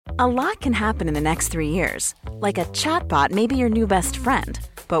A lot can happen in the next 3 years. Like a chatbot may be your new best friend.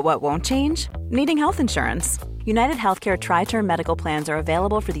 But what won't change? Needing health insurance. United Healthcare Tri-Term Medical Plans are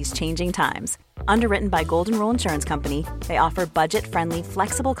available for these changing times. Underwritten by Golden Rule Insurance Company, they offer budget-friendly,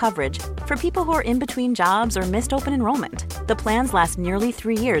 flexible coverage for people who are in between jobs or missed open enrollment. The plans last nearly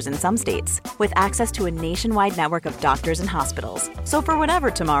 3 years in some states, with access to a nationwide network of doctors and hospitals. So for whatever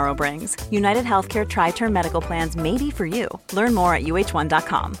tomorrow brings, United Healthcare Tri-Term Medical Plans may be for you. Learn more at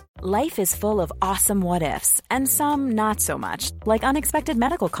uh1.com. Life is full of awesome what-ifs, and some not so much, like unexpected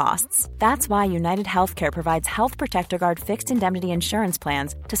medical costs. That's why United Healthcare provides Health Protector Guard fixed indemnity insurance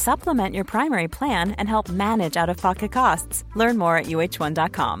plans to supplement your primary plan and help manage out-of-pocket costs. Learn more at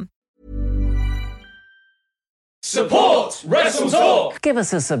uh1.com. Support Wrestle Talk! Give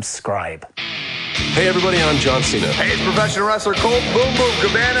us a subscribe. Hey everybody, I'm John Cena. Hey, it's professional wrestler Colt Boom Boom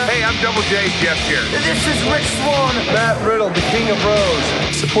Cabana. Hey, I'm Double J, Jeff Jarrett. This is Rich Swann. Matt Riddle, the King of Bros.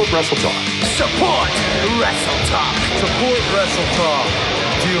 Support Wrestle Talk. Support Wrestle Talk. Support Wrestle Talk.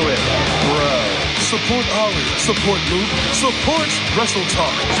 Do it, bro. Support Ollie. Support Luke. Support Wrestle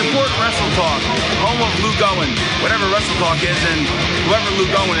Talk. Support Wrestle Talk. Home of Luke Owen. Whatever Wrestle Talk is and whoever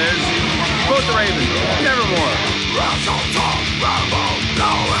Luke Owen is, support the Ravens. Nevermore. Wrestle Talk. Rambo.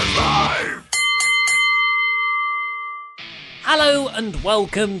 Now it's live. Hello and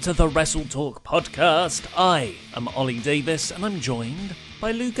welcome to the Wrestle Talk podcast. I am Ollie Davis and I'm joined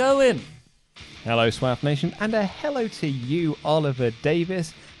by Luke Owen. Hello, Swaff Nation, and a hello to you, Oliver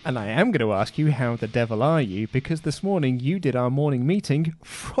Davis. And I am going to ask you, how the devil are you? Because this morning you did our morning meeting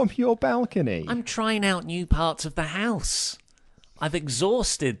from your balcony. I'm trying out new parts of the house. I've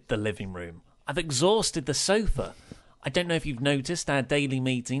exhausted the living room. I've exhausted the sofa. I don't know if you've noticed our daily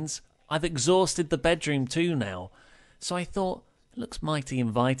meetings. I've exhausted the bedroom too now. So I thought, it looks mighty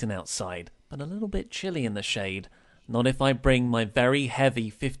inviting outside, but a little bit chilly in the shade. Not if I bring my very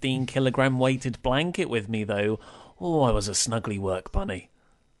heavy 15-kilogram weighted blanket with me, though. Oh, I was a snuggly work bunny.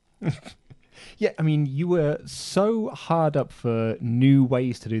 Yeah, I mean, you were so hard up for new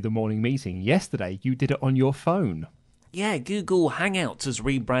ways to do the morning meeting. Yesterday, you did it on your phone. Yeah, Google Hangouts has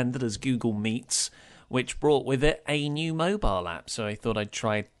rebranded as Google Meets, which brought with it a new mobile app. So I thought I'd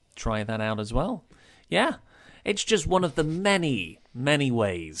try that out as well. Yeah. It's just one of the many, many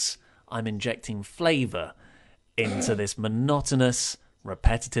ways I'm injecting flavour into this monotonous,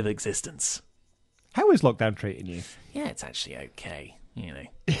 repetitive existence. How is lockdown treating you? Yeah, it's actually okay, you know.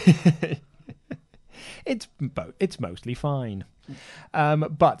 It's mostly fine.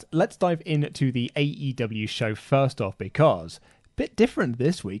 But let's dive into the AEW show first off, because a bit different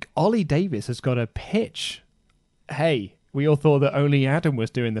this week. Ollie Davis has got a pitch. Hey, we all thought that only Adam was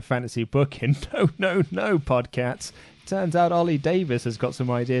doing the fantasy booking. No, Podcats. Turns out Ollie Davis has got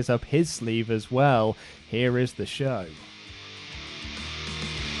some ideas up his sleeve as well. Here is the show.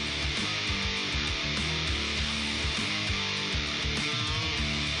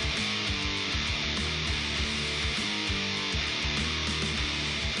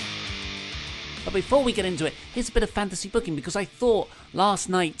 But before we get into it, here's a bit of fantasy booking, because I thought last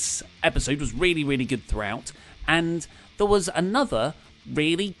night's episode was really, really good throughout, and there was another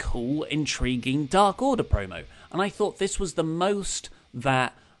really cool, intriguing Dark Order promo. And I thought this was the most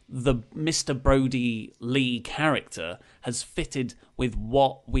that the Mr. Brody Lee character has fitted with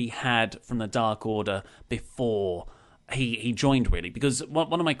what we had from the Dark Order before he joined, really. Because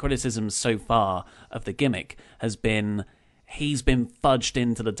one of my criticisms so far of the gimmick has been he's been fudged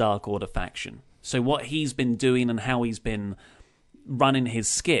into the Dark Order faction. So what he's been doing and how he's been running his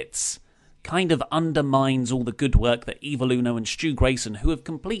skits kind of undermines all the good work that Evil Uno and Stu Grayson, who have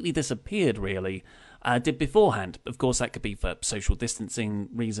completely disappeared, really, did beforehand. Of course, that could be for social distancing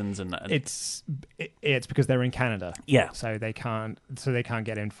reasons, and it's because they're in Canada, yeah. So they can't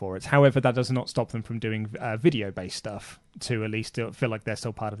get in for it. However, that does not stop them from doing video-based stuff to at least feel like they're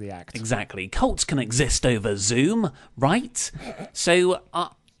still part of the act. Exactly, cults can exist over Zoom, right? So.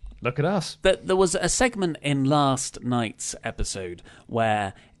 Look at us. There was a segment in last night's episode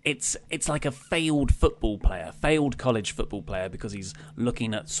where it's like a failed college football player, because he's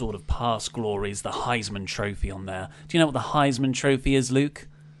looking at sort of past glories, the Heisman Trophy on there. Do you know what the Heisman Trophy is, Luke?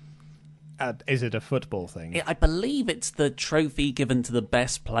 Is it a football thing? I believe it's the trophy given to the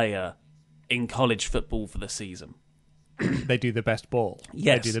best player in college football for the season. They do the best ball.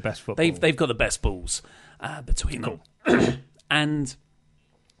 Yes. They do the best football. They've got the best balls between them. And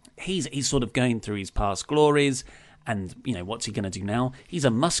he's sort of going through his past glories, and, you know, what's he going to do now? He's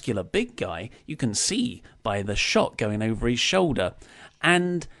a muscular big guy. You can see by the shot going over his shoulder.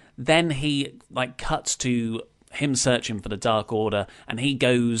 And then he, cuts to him searching for the Dark Order, and he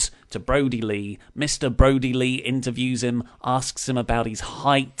goes to Brody Lee. Mr. Brody Lee interviews him, asks him about his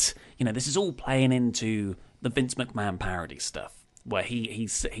height. This is all playing into the Vince McMahon parody stuff, where he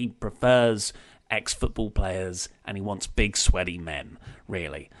prefers ex-football players and he wants big, sweaty men,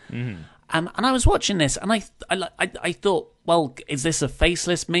 really. Mm-hmm. And I was watching this, and I thought, well, is this a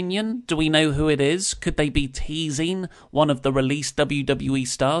faceless minion? Do we know who it is? Could they be teasing one of the released WWE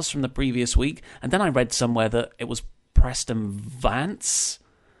stars from the previous week? And then I read somewhere that it was Preston Vance.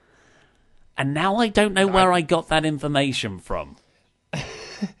 And now I don't know where I got that information from.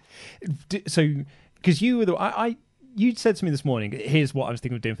 So, because you were you said to me this morning, here's what I was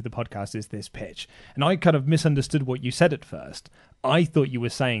thinking of doing for the podcast, is this pitch. And I kind of misunderstood what you said at first. I thought you were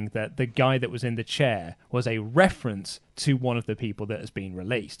saying that the guy that was in the chair was a reference to one of the people that has been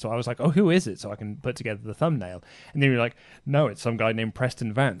released. So I was like, oh, who is it? So I can put together the thumbnail. And then you were like, no, it's some guy named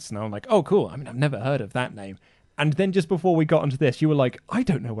Preston Vance. And I'm like, oh, cool. I mean, I've never heard of that name. And then just before we got onto this, you were like, I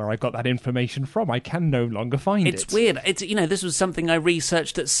don't know where I got that information from. I can no longer find it. It's weird. It's this was something I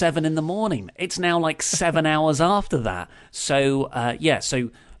researched at 7 a.m. It's now like 7 hours after that. So, so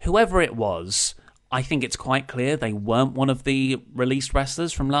whoever it was, I think it's quite clear they weren't one of the released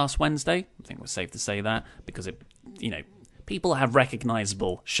wrestlers from last Wednesday. I think we're safe to say that because people have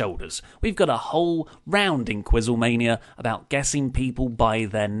recognisable shoulders. We've got a whole round in Quizzlemania about guessing people by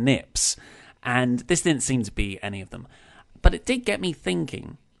their nips. And this didn't seem to be any of them. But it did get me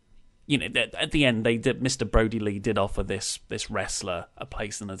thinking. At the end, Mr. Brody Lee did offer this wrestler a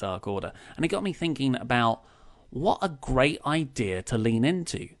place in the Dark Order. And it got me thinking about what a great idea to lean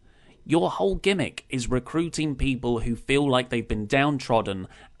into. Your whole gimmick is recruiting people who feel like they've been downtrodden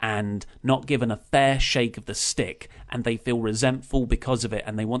and not given a fair shake of the stick. And they feel resentful because of it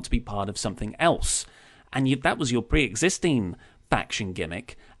and they want to be part of something else. And that was your pre-existing faction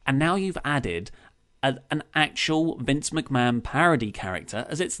gimmick. And now you've added an actual Vince McMahon parody character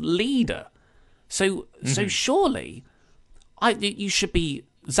as its leader. So surely, you should be...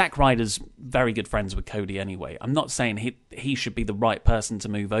 Zack Ryder's very good friends with Cody anyway. I'm not saying he should be the right person to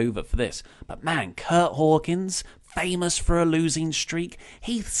move over for this. But man, Kurt Hawkins, famous for a losing streak.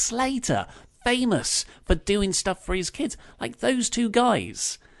 Heath Slater, famous for doing stuff for his kids. Like those two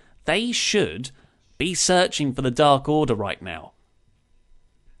guys, they should be searching for the Dark Order right now.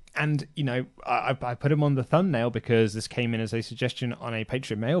 And, I put him on the thumbnail because this came in as a suggestion on a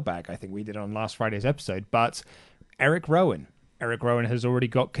Patreon mailbag. I think we did on last Friday's episode. But Eric Rowan. Eric Rowan has already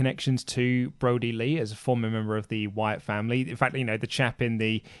got connections to Brody Lee as a former member of the Wyatt family. In fact, the chap in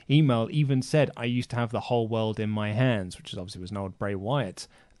the email even said, I used to have the whole world in my hands, which obviously was an old Bray Wyatt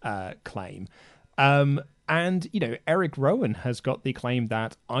claim. And, Eric Rowan has got the claim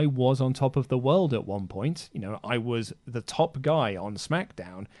that I was on top of the world at one point. I was the top guy on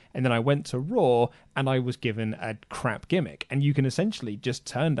SmackDown, and then I went to Raw, and I was given a crap gimmick. And you can essentially just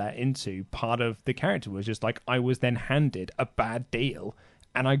turn that into part of the character, was just like, I was then handed a bad deal,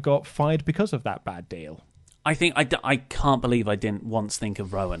 and I got fired because of that bad deal. I think I can't believe I didn't once think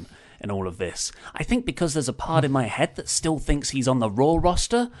of Rowan in all of this. I think because there's a part in my head that still thinks he's on the Raw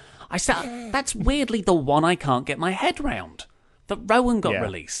roster. I said, that's weirdly the one I can't get my head round. That Rowan got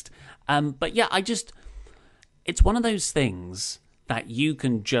released. But yeah, it's one of those things that you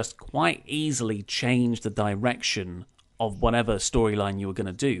can just quite easily change the direction of whatever storyline you were going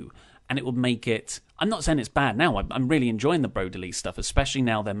to do. And it would make it... I'm not saying it's bad now. I'm really enjoying the Brody Lee stuff, especially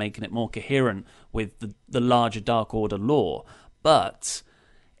now they're making it more coherent with the larger Dark Order lore. But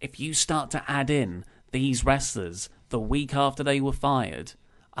if you start to add in these wrestlers the week after they were fired...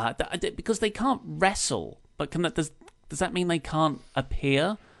 because they can't wrestle, but does that mean they can't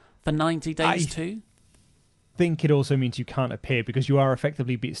appear for 90 days too? I think it also means you can't appear because you are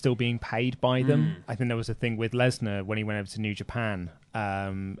effectively still being paid by them. I think there was a thing with Lesnar when he went over to New Japan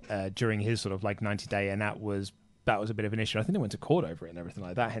during his sort of like 90-day, and that was a bit of an issue. I think they went to court over it and everything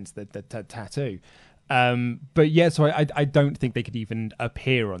like that, hence the tattoo. But yeah, so I don't think they could even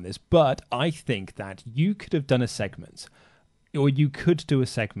appear on this, but I think that you could have done a segment, or you could do a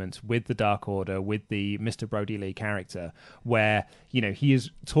segment with the Dark Order, with the Mr. Brody Lee character, where, he is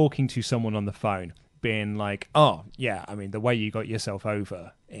talking to someone on the phone, being like, oh, yeah, I mean, the way you got yourself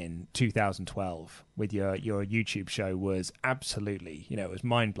over in 2012 with your YouTube show was absolutely, it was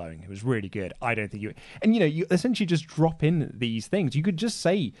mind-blowing. It was really good. I don't think you... And, you essentially just drop in these things. You could just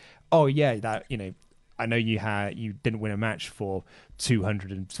say, oh, yeah, that, I know you didn't win a match for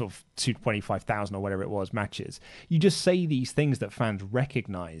 200 and sort of 225,000 or whatever it was matches. You just say these things that fans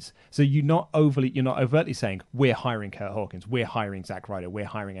recognize. So you're not overtly saying we're hiring Kurt Hawkins, we're hiring Zack Ryder, we're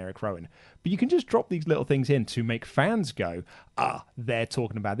hiring Eric Rowan. But you can just drop these little things in to make fans go, they're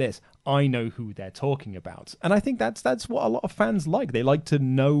talking about this. I know who they're talking about. And I think that's what a lot of fans like. They like to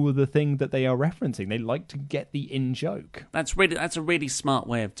know the thing that they are referencing. They like to get the in-joke. That's a really smart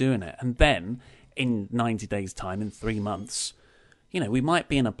way of doing it. And then in 90 days' time, in 3 months, we might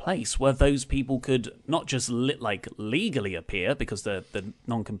be in a place where those people could not just legally appear because the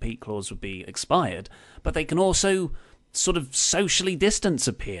non-compete clause would be expired, but they can also sort of socially distance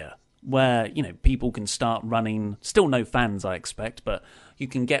appear, where people can start running. Still no fans, I expect, but you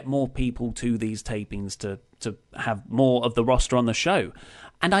can get more people to these tapings to have more of the roster on the show.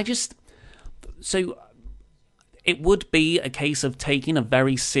 And so it would be a case of taking a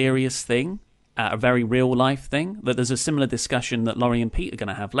very serious thing, a very real life thing. That there's a similar discussion that Laurie and Pete are going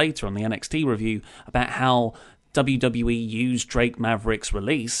to have later on the NXT review about how WWE used Drake Maverick's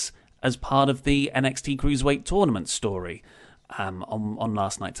release as part of the NXT Cruiserweight tournament story on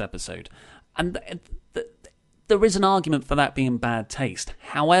last night's episode. And there is an argument for that being bad taste.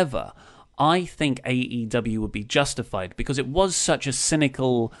 However, I think AEW would be justified because it was such a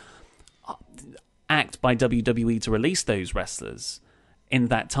cynical act by WWE to release those wrestlers in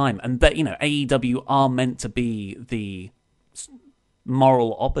that time, and that AEW are meant to be the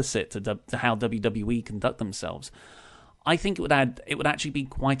moral opposite to how WWE conduct themselves. I think it would actually be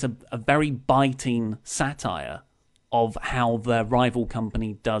quite a very biting satire of how their rival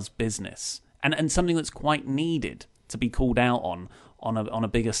company does business, and something that's quite needed to be called out on a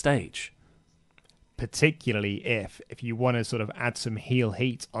bigger stage. Particularly if you want to sort of add some heel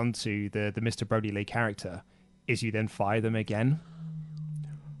heat onto the Mr. Brody Lee character, is you then fire them again?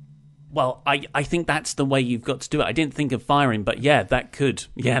 Well, I think that's the way you've got to do it. I didn't think of firing, but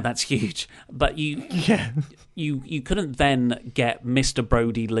that's huge. But you couldn't then get Mr.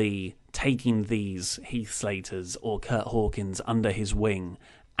 Brody Lee taking these Heath Slaters or Kurt Hawkins under his wing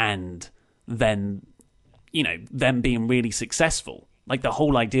and then, them being really successful. Like, the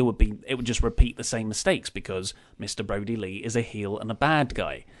whole idea would be it would just repeat the same mistakes because Mr. Brody Lee is a heel and a bad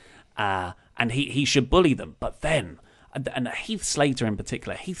guy. And he should bully them. But then, and Heath Slater in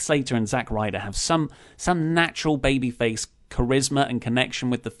particular, Heath Slater and Zack Ryder have some natural babyface charisma and connection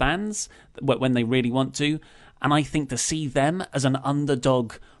with the fans when they really want to. And I think to see them as an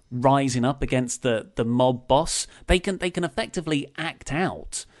underdog rising up against the mob boss, they can effectively act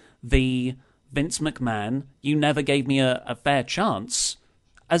out the Vince McMahon, you never gave me a fair chance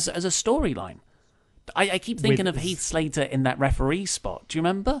as a storyline. I keep thinking of Heath Slater in that referee spot. Do you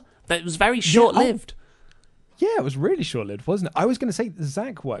remember? That was very short-lived. Yeah, it was really short-lived, wasn't it? I was going to say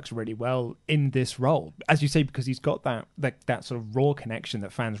Zack works really well in this role, as you say, because he's got that sort of raw connection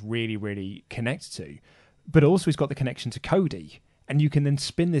that fans really, really connect to, but also he's got the connection to Cody. And you can then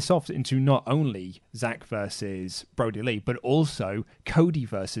spin this off into not only Zack versus Brody Lee, but also Cody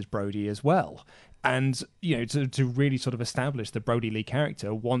versus Brody as well. And, to really sort of establish the Brody Lee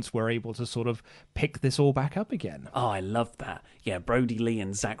character once we're able to sort of pick this all back up again. Oh, I love that. Yeah, Brody Lee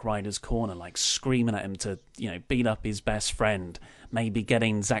in Zack Ryder's corner, like screaming at him to, beat up his best friend. Maybe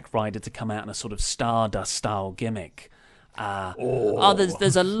getting Zack Ryder to come out in a sort of Stardust-style gimmick.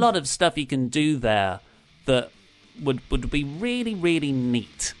 There's a lot of stuff you can do there that would be really, really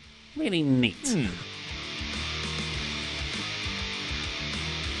neat. Really neat.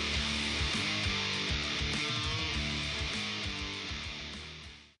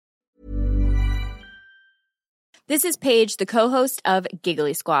 This is Paige, the co-host of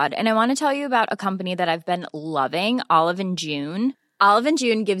Giggly Squad, and I want to tell you about a company that I've been loving, Olive & June. Olive &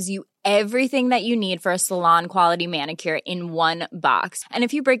 June gives you everything that you need for a salon-quality manicure in one box. And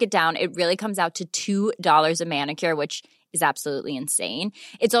if you break it down, it really comes out to $2 a manicure, which is absolutely insane.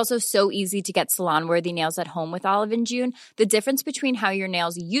 It's also so easy to get salon-worthy nails at home with Olive & June. The difference between how your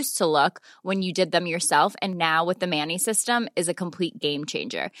nails used to look when you did them yourself and now with the Mani system is a complete game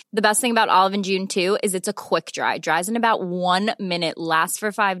changer. The best thing about Olive & June, too, is it's a quick dry. Dries in about 1 minute, lasts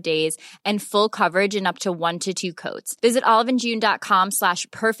for 5 days, and full coverage in up to 1 to 2 coats. Visit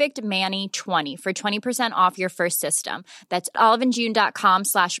oliveandjune.com/perfectmani20 for 20% off your first system. That's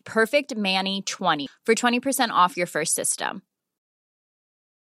oliveandjune.com/perfectmani20 for 20% off your first system.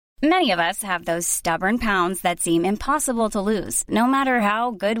 Many of us have those stubborn pounds that seem impossible to lose, no matter how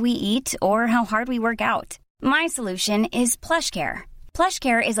good we eat or how hard we work out. My solution is PlushCare.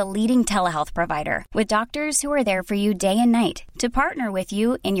 PlushCare is a leading telehealth provider with doctors who are there for you day and night to partner with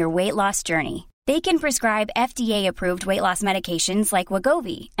you in your weight loss journey. They can prescribe FDA-approved weight loss medications like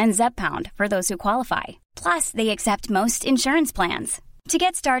Wegovy and Zepbound for those who qualify. Plus, they accept most insurance plans. To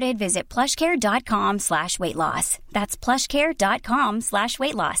get started, visit plushcare.com/weightloss. That's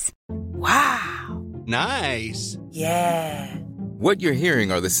plushcare.com/weightloss. Wow. Nice. Yeah. What you're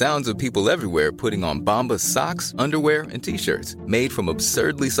hearing are the sounds of people everywhere putting on Bombas socks, underwear, and T-shirts made from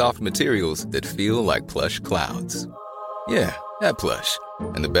absurdly soft materials that feel like plush clouds. Yeah, that plush.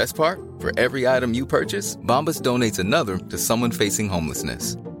 And the best part? For every item you purchase, Bombas donates another to someone facing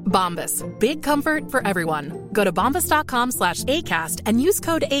homelessness. Bombas. Big comfort for everyone. Go to bombas.com/ACAST and use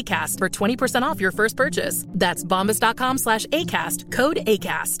code ACAST for 20% off your first purchase. That's bombas.com/ACAST. Code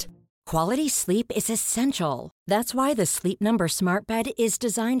ACAST. Quality sleep is essential. That's why the Sleep Number Smart Bed is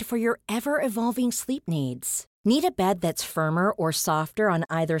designed for your ever-evolving sleep needs. Need a bed that's firmer or softer on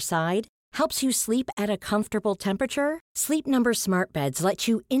either side? Helps you sleep at a comfortable temperature? Sleep Number Smart Beds let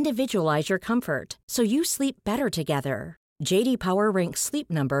you individualize your comfort, so you sleep better together. J.D. Power ranks Sleep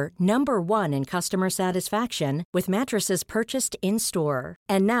Number #1 in customer satisfaction with mattresses purchased in-store.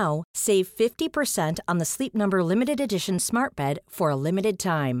 And now, save 50% on the Sleep Number Limited Edition Smart Bed for a limited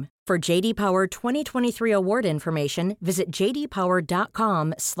time. For J.D. Power 2023 award information, visit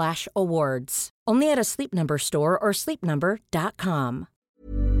jdpower.com/awards. Only at a Sleep Number store or sleepnumber.com.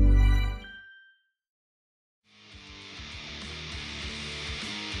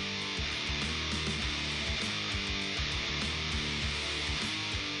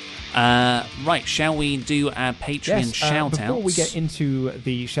 Right, shall we do our Patreon shout-outs? Before we get into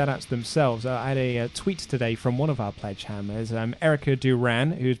the shout-outs themselves, I had a tweet today from one of our pledge hammers, Erica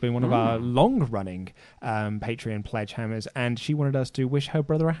Duran, who's been one of our long-running Patreon pledge hammers, and she wanted us to wish her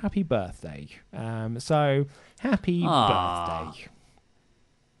brother a happy birthday. So, happy birthday.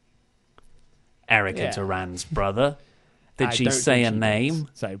 Erica Duran's brother. Did she say a name?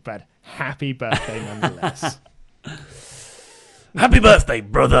 But happy birthday nonetheless. Happy birthday,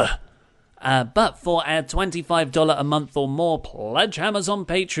 brother! But for our $25 a month or more pledge hammers on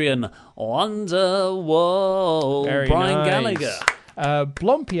Patreon, Wonderwall, Very Brian nice. Gallagher.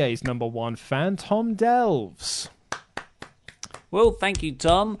 Blompier's #1 fan, Tom Delves. Well, thank you,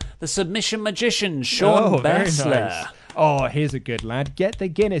 Tom. The Submission Magician, Sean Bessler. Very nice. Oh, here's a good lad. Get the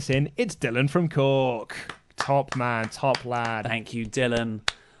Guinness in. It's Dylan from Cork. Top man, top lad. Thank you, Dylan.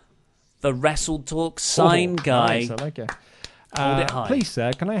 The Wrestle Talk sign guy. Nice, I like it. Hold it high. Please,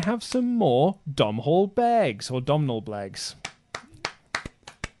 sir, can I have some more Domhnall Beggs or Domhnall Blegs?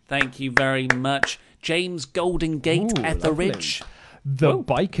 Thank you very much. James Golden Gate Etheridge. The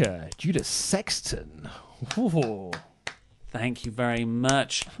Biker, Judas Sexton. Ooh. Thank you very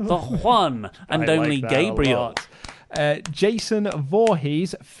much. The Juan and I only like that Gabriel. a lot. Jason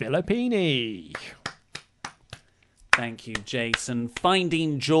Voorhees Filippini. Thank you, Jason.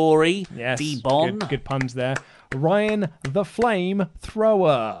 Finding Jory. Yes, D-Bon. good puns there. Ryan the Flame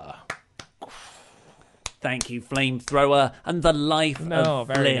Thrower. Thank you, Flamethrower, and the Life of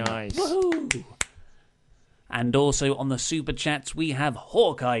very Flynn. nice. Woohoo! And also on the Super Chats, we have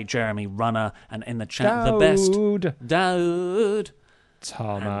Hawkeye Jeremy Runner, and in the chat, the best... Dowd.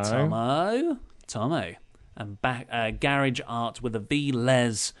 Tomo. And Garage Art with a V.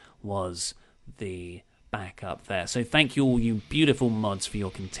 Les was the backup there. So thank you all, you beautiful mods, for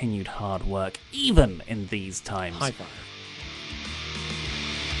your continued hard work, even in these times. High five.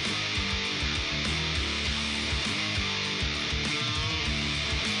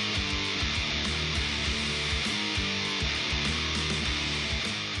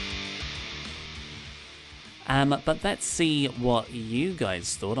 But let's see what you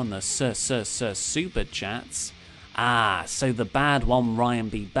guys thought on the Sir Super Chats. So the bad one, Ryan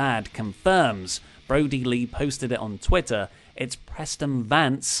B. Bad, confirms. Brody Lee posted it on Twitter. It's Preston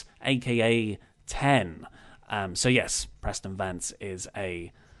Vance, a.k.a. 10. So yes, Preston Vance is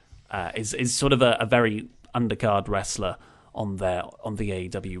is sort of a very undercard wrestler on the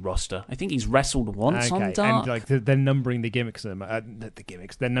AEW roster. I think he's wrestled once on Dark. And they're numbering the gimmicks,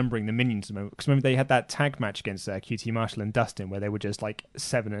 they're numbering the minions. Because remember they had that tag match against QT Marshall and Dustin where they were just like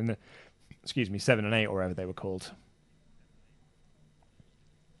 7 and 8 or whatever they were called.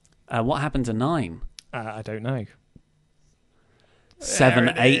 What happened to 9? I don't know.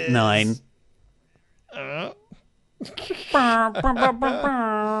 7, 8, 9.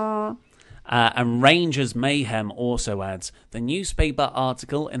 And Rangers Mayhem also adds, the newspaper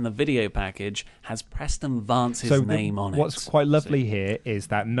article in the video package has Preston Vance's name on it. What's quite lovely here is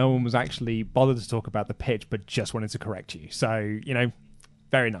that no one was actually bothered to talk about the pitch, but just wanted to correct you. So,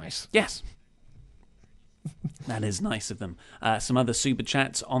 very nice. Yes. That is nice of them. Some other super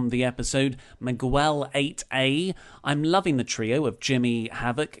chats on the episode. Miguel 8A. I'm loving the trio of Jimmy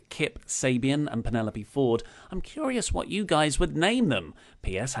Havoc, Kip Sabian, and Penelope Ford. I'm curious what you guys would name them.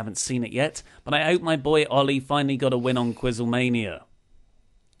 P.S. Haven't seen it yet, but I hope my boy Ollie finally got a win on Quizzlemania.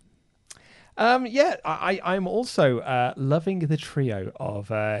 I'm also loving the trio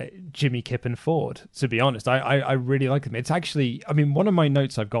of Jimmy, Kip, and Ford. To be honest, I really like them. It's actually, one of my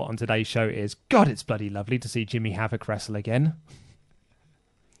notes I've got on today's show is, God, it's bloody lovely to see Jimmy Havoc wrestle again.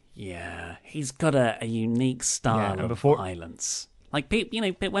 Yeah, he's got a unique style of violence. Like,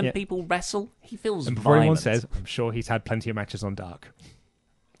 when people wrestle, he feels And before violent. anyone says, I'm sure he's had plenty of matches on Dark.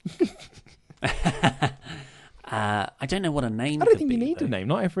 I don't know what a name. I don't think you need a name.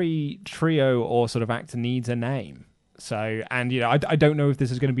 Not every trio or sort of actor needs a name. So, and I don't know if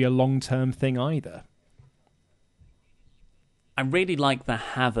this is going to be a long-term thing either. I really like the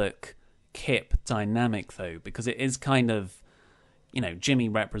Havoc Kip dynamic though, because it is kind of, Jimmy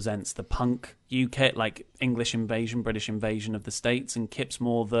represents the punk UK, like English invasion, British invasion of the States, and Kip's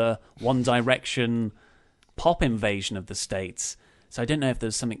more the One Direction pop invasion of the States. So I don't know if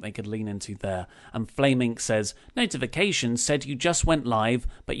there's something they could lean into there. And Flame Ink says, notification said you just went live,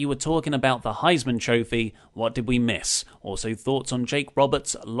 but you were talking about the Heisman Trophy. What did we miss? Also, thoughts on Jake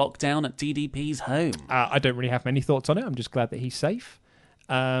Roberts' lockdown at DDP's home? I don't really have many thoughts on it. I'm just glad that he's safe.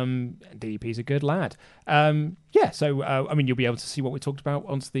 DDP's a good lad. So you'll be able to see what we talked about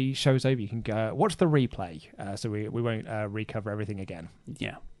once the show's over. You can go watch the replay, so we won't recover everything again.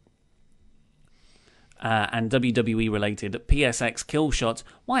 Yeah. And WWE related, PSX kill shot.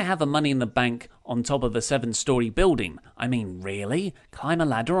 Why have a Money in the Bank on top of a 7-story building? I mean, really? Climb a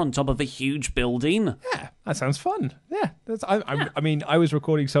ladder on top of a huge building? Yeah, that sounds fun. Yeah, I was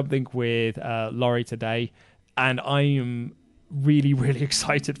recording something with Laurie today, and I am really, really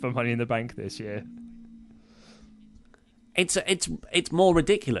excited for Money in the Bank this year. It's more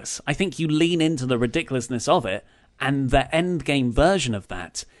ridiculous. I think you lean into the ridiculousness of it, and the end game version of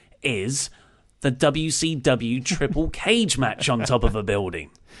that is the WCW triple cage match on top of a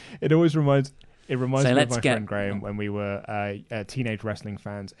building. It reminds me of my friend Graham when we were teenage wrestling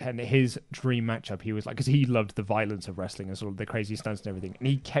fans, and his dream matchup, he was like, because he loved the violence of wrestling and sort of the crazy stunts and everything, and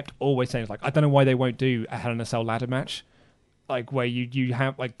he kept always saying, like, I don't know why they won't do a Hell in a Cell ladder match, like where you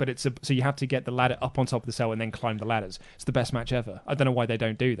have like, but it's so you have to get the ladder up on top of the cell and then climb the ladders. It's the best match ever. I don't know why they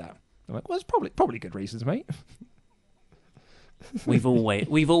don't do that. I'm like, well, it's probably good reasons, mate. We've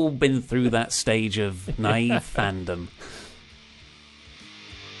all been through that stage of naive fandom.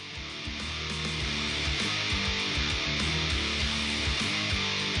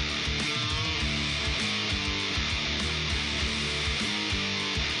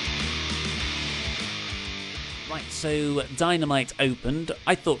 Right, so Dynamite opened,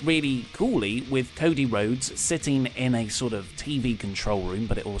 I thought really coolly, with Cody Rhodes sitting in a sort of TV control room,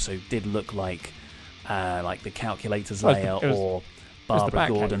 but it also did look like the Calculator's lair or Barbara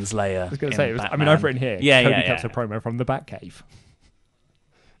Gordon's lair. I was going to say, I've written here, Cody cuts a promo from the Batcave.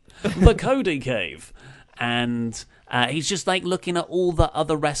 The Cody Cave. And he's just like looking at all the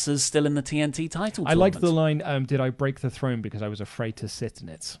other wrestlers still in the TNT title tournament. I liked the line, did I break the throne because I was afraid to sit in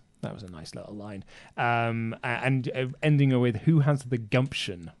it? That was a nice little line. And ending with, who has the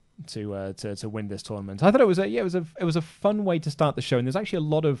gumption to win this tournament? I thought it was a fun way to start the show. And there's actually a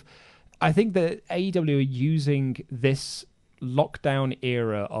lot of, I think that AEW are using this lockdown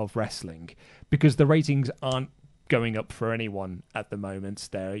era of wrestling because the ratings aren't going up for anyone at the moment.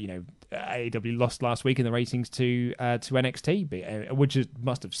 They're, AEW lost last week in the ratings to NXT, which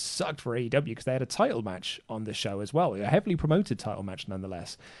must have sucked for AEW because they had a title match on the show as well, a heavily promoted title match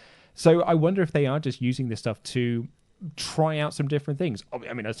nonetheless. So I wonder if they are just using this stuff to try out some different things.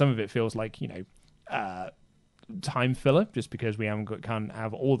 I mean, some of it feels like, time filler, just because we can't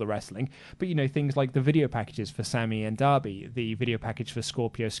have all the wrestling. But, things like the video packages for Sammy and Darby, the video package for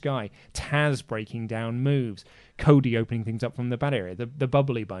Scorpio Sky, Taz breaking down moves, Cody opening things up from the bad area, the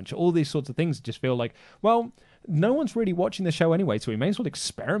bubbly bunch, all these sorts of things just feel like, well, no one's really watching the show anyway, so we may as well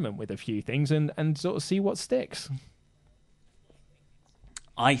experiment with a few things and sort of see what sticks.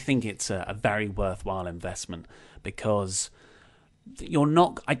 I think it's a very worthwhile investment because you're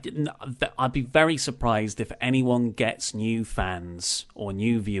not. I'd be very surprised if anyone gets new fans or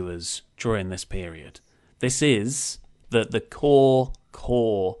new viewers during this period. This is the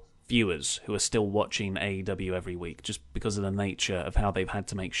core viewers who are still watching AEW every week just because of the nature of how they've had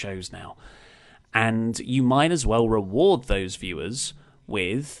to make shows now. And you might as well reward those viewers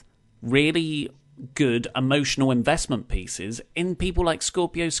with really good emotional investment pieces in people like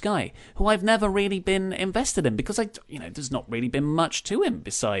Scorpio Sky, who I've never really been invested in because there's not really been much to him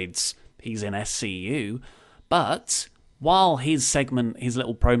besides he's in SCU, but while his segment, his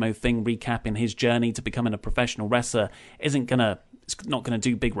little promo thing recapping his journey to becoming a professional wrestler it's not gonna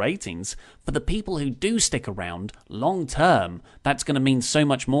do big ratings, for the people who do stick around long term, that's gonna mean so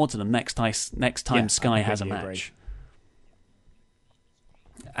much more to them next time Sky has a match.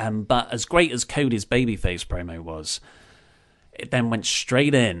 But as great as Cody's babyface promo was, it then went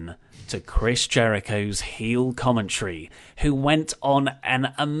straight in to Chris Jericho's heel commentary, who went on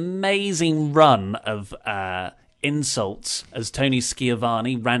an amazing run of insults as Tony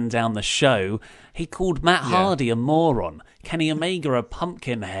Schiavone ran down the show. He called Matt Hardy a moron, Kenny Omega a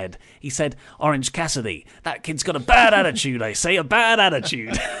pumpkin head. He said, Orange Cassidy, that kid's got a bad attitude, I say, a bad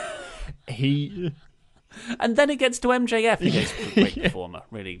attitude. And then it gets to MJF. He goes, great performer.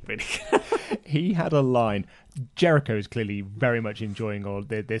 Really, really. He had a line. Jericho is clearly very much enjoying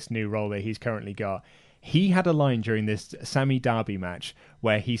this new role that he's currently got. He had a line during this Sammy Darby match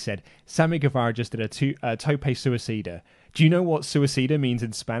where he said, Sammy Guevara just did a tope suicida. Do you know what suicida means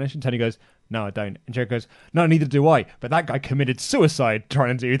in Spanish? And Tony goes, no, I don't. And Jericho goes, no, neither do I. But that guy committed suicide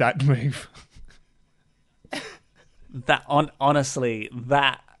trying to do that move. Honestly,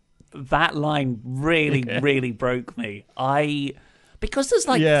 that line really, really broke me. Because there's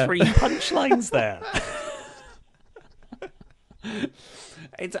like 3 punchlines there.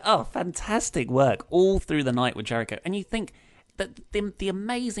 It's fantastic work all through the night with Jericho. And you think that the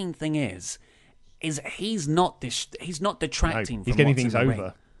amazing thing is he's not detracting. He's getting things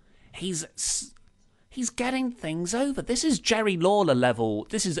over. He's getting things over. This is Jerry Lawler level.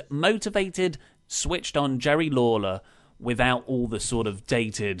 This is motivated, switched on Jerry Lawler without all the sort of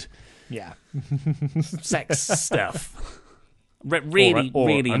dated sex stuff. Really,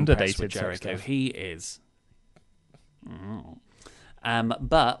 really impressed with Jericho. He is.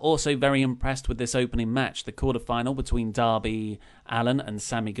 But also very impressed with this opening match, the quarterfinal between Darby Allin and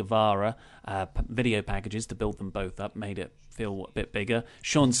Sammy Guevara. Video packages to build them both up made it feel a bit bigger.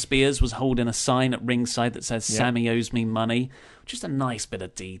 Sean Spears was holding a sign at ringside that says Sammy owes me money. Just a nice bit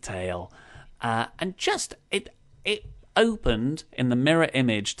of detail. And just it opened in the mirror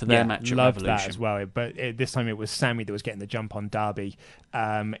image to their match at Revolution. Loved that as well. But this time it was Sammy that was getting the jump on Darby.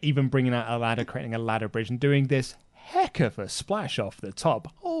 Even bringing out a ladder, creating a ladder bridge and doing this heck of a splash off the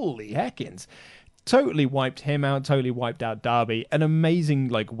top. Holy heckins. Totally wiped him out, totally wiped out Darby. An amazing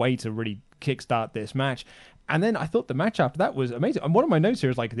way to really kickstart this match. And then I thought the match after that was amazing. And one of my notes here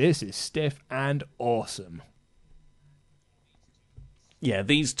is this is stiff and awesome. Yeah,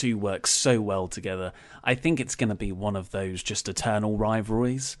 these two work so well together. I think it's going to be one of those just eternal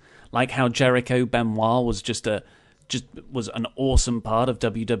rivalries. Like how Jericho Benoit was was an awesome part of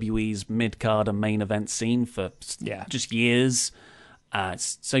WWE's mid-card and main event scene for just years.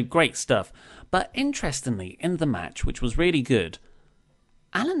 So great stuff. But interestingly, in the match, which was really good,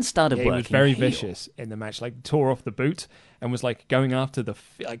 Allin started working. He was very heel. vicious in the match. Tore off the boot and was going after the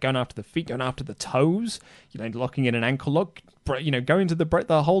feet, going after the toes. Locking in an ankle lock. Going to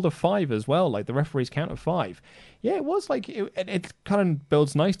the hold of 5 as well. The referee's count of 5. Yeah, it was it kind of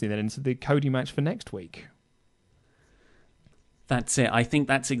builds nicely then into the Cody match for next week. That's it. I think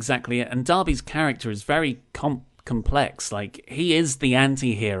that's exactly it. And Darby's character is very complex. He is the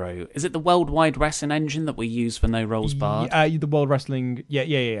anti-hero. Is it the Worldwide Wrestling Engine that we use for No Rolls Barred? The World Wrestling...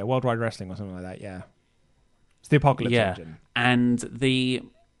 Yeah. Worldwide Wrestling or something like that, yeah. It's the Apocalypse Engine. And the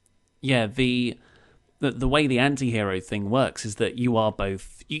way the anti-hero thing works is that you are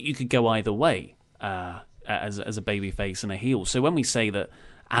both... You could go either way as a babyface and a heel. So when we say that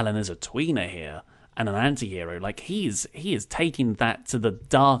Allin is a tweener here and an anti-hero, he is taking that to the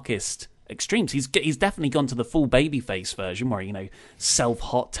darkest extremes. He's definitely gone to the full babyface version where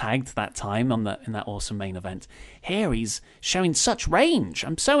self-hot tagged that time in that awesome main event. Here he's showing such range.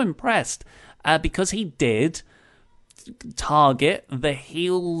 I'm so impressed because he did target the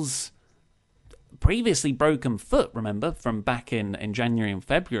heel's previously broken foot, remember, from back in January and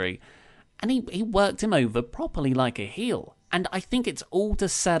February, and he worked him over properly like a heel. And I think it's all to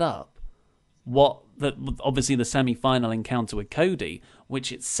set up obviously the semi-final encounter with Cody,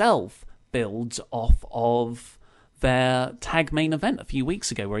 which itself builds off of their tag main event a few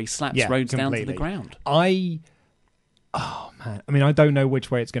weeks ago where he slaps Rhodes down to the ground. I don't know which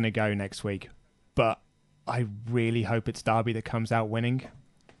way it's going to go next week, but I really hope it's Darby that comes out winning.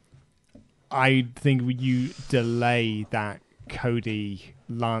 I think you delay that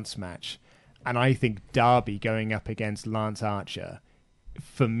Cody-Lance match, and I think Darby going up against Lance Archer,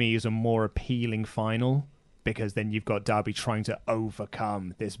 for me, is a more appealing final, because then you've got Darby trying to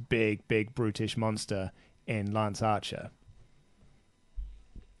overcome this big, brutish monster in Lance Archer.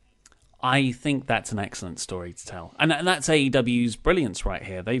 I think that's an excellent story to tell. And that's AEW's brilliance right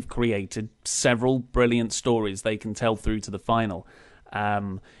here. They've created several brilliant stories they can tell through to the final.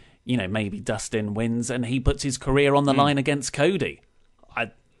 Maybe Dustin wins and he puts his career on the line against Cody.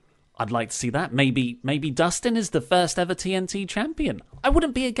 I'd like to see that. Maybe Dustin is the first ever TNT champion. I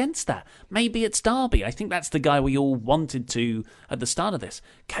wouldn't be against that. Maybe it's Darby. I think that's the guy we all wanted to at the start of this.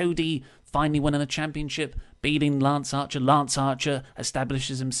 Cody finally winning a championship, beating Lance Archer. Lance Archer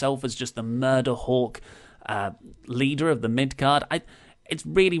establishes himself as just the murder hawk leader of the mid-card. It's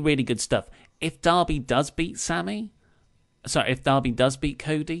really, really good stuff. If Darby does beat Cody,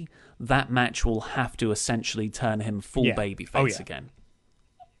 that match will have to essentially turn him full babyface again.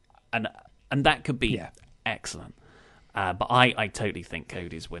 And that could be excellent. But I totally think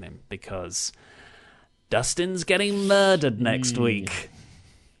Cody's winning because Dustin's getting murdered next week.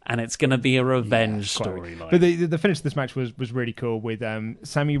 And it's going to be a revenge storyline. But the finish of this match was really cool with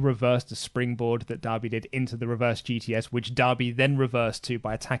Sammy reversed a springboard that Darby did into the reverse GTS, which Darby then reversed to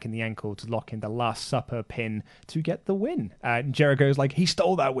by attacking the ankle to lock in the Last Supper pin to get the win. And Jericho's like, he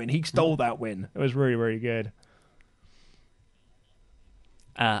stole that win. He stole that win. It was really, really good.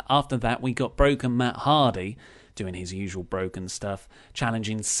 After that, we got Broken Matt Hardy doing his usual broken stuff,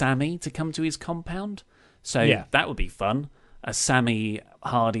 challenging Sammy to come to his compound. So that would be fun. A Sammy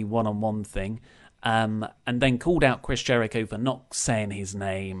Hardy one-on-one thing. And then called out Chris Jericho for not saying his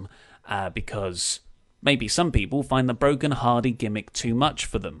name because maybe some people find the Broken Hardy gimmick too much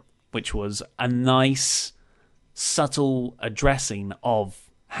for them, which was a nice, subtle addressing of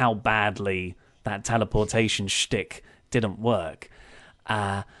how badly that teleportation shtick didn't work.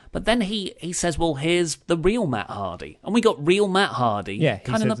 But then he says, well, here's the real Matt Hardy. And we got real Matt Hardy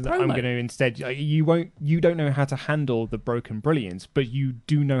kind of in the promo. I'm going to instead, you don't know how to handle the Broken Brilliance, but you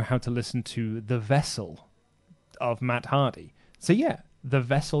do know how to listen to the vessel of Matt Hardy. So the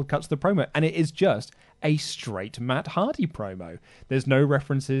vessel cuts the promo, and it is just a straight Matt Hardy promo. There's no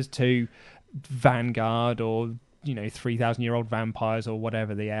references to Vanguard or, 3,000-year-old vampires or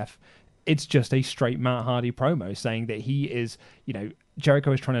whatever the F. It's just a straight Matt Hardy promo saying that he is,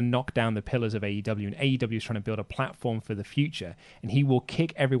 Jericho is trying to knock down the pillars of AEW, and AEW is trying to build a platform for the future, and he will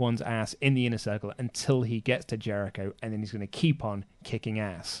kick everyone's ass in the inner circle until he gets to Jericho, and then he's going to keep on kicking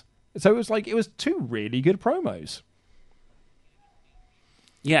ass. So it was two really good promos.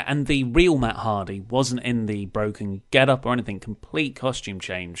 Yeah, and the real Matt Hardy wasn't in the broken getup or anything, complete costume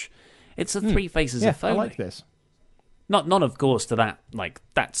change. It's the three faces of Foley. I like this. Not of course to that,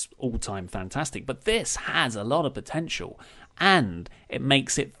 that's all-time fantastic, but this has a lot of potential, and it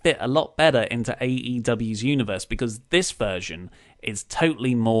makes it fit a lot better into AEW's universe, because this version is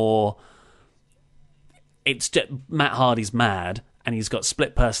totally more... It's just, Matt Hardy's mad, and he's got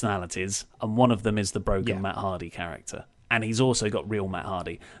split personalities, and one of them is the broken Matt Hardy character, and he's also got real Matt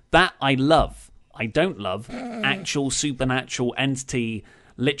Hardy. That I love. I don't love actual supernatural entity,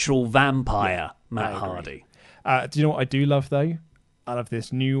 literal vampire Matt Hardy. Do you know what I do love, though? I love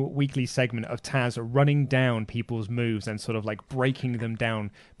this new weekly segment of Taz running down people's moves and sort of breaking them down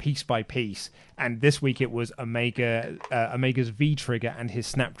piece by piece. And this week it was Omega's V-trigger and his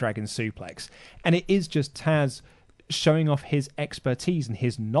Snapdragon suplex. And it is just Taz showing off his expertise and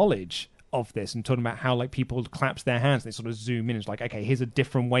his knowledge of this and talking about how people claps their hands and they sort of zoom in. It's okay, here's a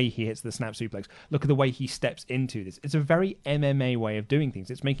different way he hits the snap suplex. Look at the way he steps into this. It's a very MMA way of doing things.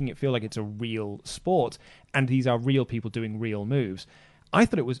 It's making it feel like it's a real sport and these are real people doing real moves. I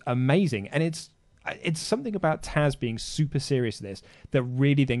thought it was amazing, and it's something about Taz being super serious in this that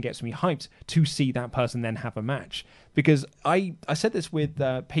really then gets me hyped to see that person then have a match. Because I said this with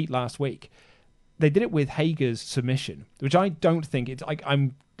Pete last week. They did it with Hager's submission, which I don't think it's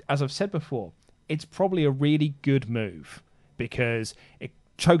as I've said before, it's probably a really good move because it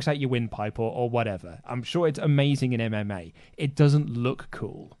chokes out your windpipe or whatever. I'm sure it's amazing in MMA. It doesn't look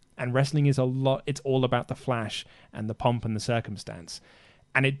cool. And wrestling is it's all about the flash and the pomp and the circumstance.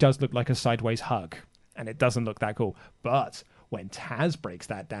 And it does look like a sideways hug. And it doesn't look that cool. But when Taz breaks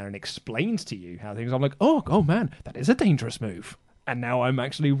that down and explains to you how things, I'm like, oh man, that is a dangerous move. And now I'm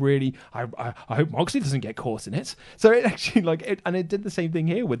actually really... I hope Moxley doesn't get caught in it. So it actually, and it did the same thing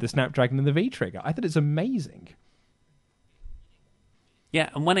here with the Snapdragon and the V-trigger. I thought it's amazing.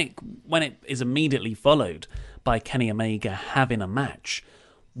 Yeah, and when it is immediately followed by Kenny Omega having a match,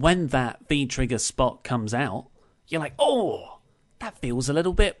 when that V-trigger spot comes out, you're like, oh, that feels a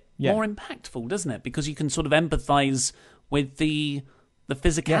little bit more impactful, doesn't it? Because you can sort of empathise with the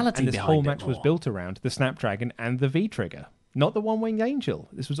physicality and this behind whole it match more. was built around the Snapdragon and the V-trigger. Not the One-Winged Angel.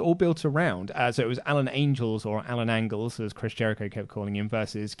 This was all built around. So it was Alan Angels, or Alan Angles, as Chris Jericho kept calling him,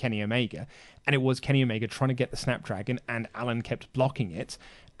 versus Kenny Omega. And it was Kenny Omega trying to get the Snapdragon, and Alan kept blocking it.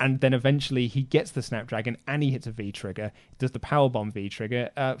 And then eventually he gets the Snapdragon and he hits a V-trigger, does the powerbomb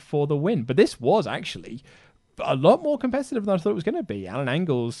V-trigger for the win. But this was actually a lot more competitive than I thought it was going to be. Alan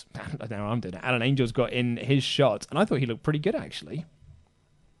Angels got in his shot, and I thought he looked pretty good, actually.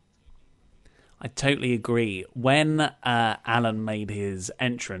 I totally agree. When Alan made his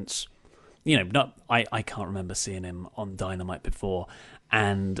entrance, I can't remember seeing him on Dynamite before,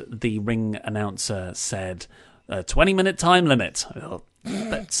 and the ring announcer said, 20-minute time limit. I thought,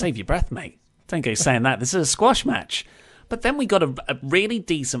 but save your breath, mate. Don't go saying that. This is a squash match. But then we got a really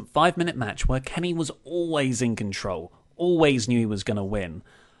decent 5-minute match where Kenny was always in control, always knew he was going to win.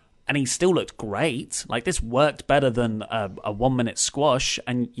 And he still looked great. Like, this worked better than a 1-minute squash,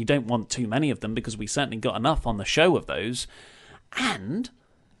 and you don't want too many of them because we certainly got enough on the show of those. And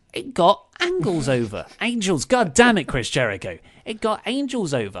it got Angles over. Angels, God damn it, Chris Jericho. It got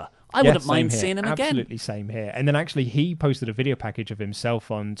Angels over. I wouldn't mind seeing him again. Absolutely same here. And then actually he posted a video package of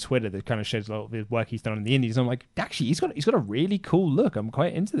himself on Twitter that kind of shows a lot of the work he's done in the Indies. And I'm like, actually, he's got a really cool look. I'm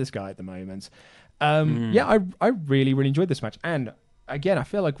quite into this guy at the moment. Yeah, I really, really enjoyed this match. And again, I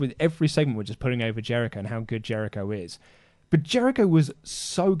feel like with every segment we're just putting over Jericho and how good Jericho is. But Jericho was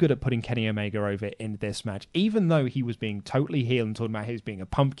so good at putting Kenny Omega over in this match, even though he was being totally heel and talking about his being a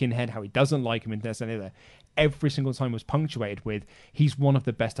pumpkin head, how he doesn't like him and this and that. Every single time was punctuated with, he's one of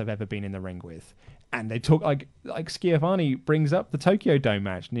the best I've ever been in the ring with. And they talk like Schiavone brings up the Tokyo Dome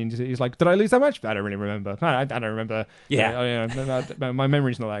match, and he's like, did I lose that match? I don't really remember. I don't remember. Yeah. My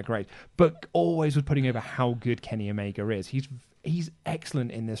memory's not that great. But always was putting over how good Kenny Omega is. He's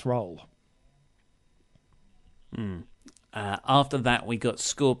excellent in this role. After that, we got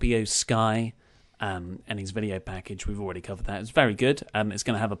Scorpio Sky and his video package. We've already covered that. It's very good. It's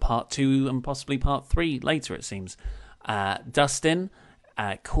going to have a part 2 and possibly part 3 later, it seems. Dustin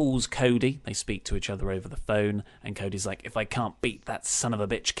calls Cody. They speak to each other over the phone, and Cody's like, if I can't beat that son of a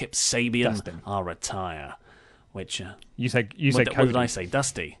bitch Kip Sabian, Dustin, I'll retire. Which you said Cody. What did I say?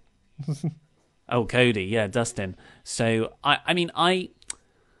 Dusty. Oh, Cody. Yeah, Dustin. So I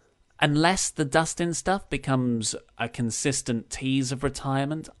unless the Dustin stuff becomes a consistent tease of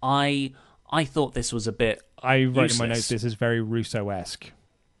retirement, I thought this was a bit I wrote useless. in my notes, this is very Russo-esque.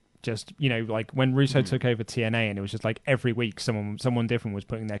 Just, like when Russo took over TNA, and it was just like every week someone different was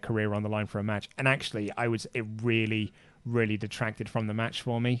putting their career on the line for a match. And actually, it really, really detracted from the match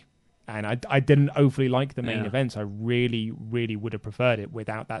for me. And I didn't overly like the main events. I really, really would have preferred it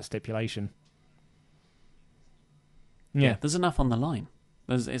without that stipulation. Yeah, there's enough on the line.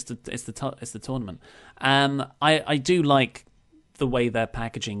 It's the tournament. I do like the way they're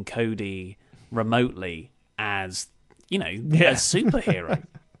packaging Cody remotely as a superhero.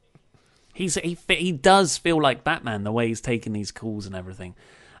 He does feel like Batman the way he's taking these calls and everything.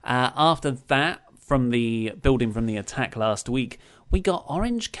 After that, building from the attack last week, we got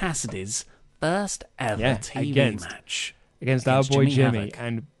Orange Cassidy's first ever TV match against our boy Jimmy,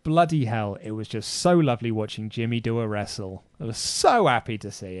 and bloody hell, it was just so lovely watching Jimmy do a wrestle. I was so happy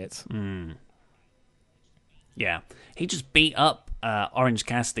to see it. Yeah, he just beat up Orange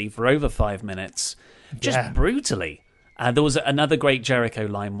Cassidy for over 5 minutes, just brutally. There was another great Jericho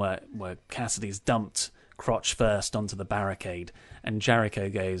line where Cassidy's dumped crotch first onto the barricade, and Jericho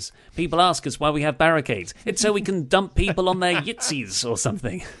goes, people ask us why we have barricades. It's so we can dump people on their yitsies or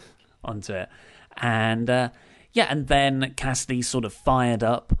something onto it. And and then Cassidy sort of fired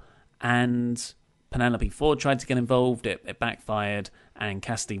up, and Penelope Ford tried to get involved. It backfired, and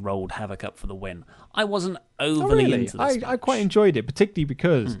Cassidy rolled Havoc up for the win. I wasn't overly into this. I quite enjoyed it, particularly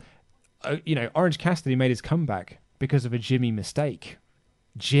because Orange Cassidy made his comeback because of a Jimmy mistake.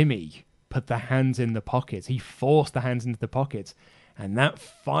 Jimmy put the hands in the pockets. He forced the hands into the pockets, and that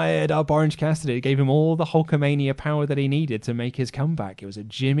fired up Orange Cassidy. It gave him all the Hulkamania power that he needed to make his comeback. It was a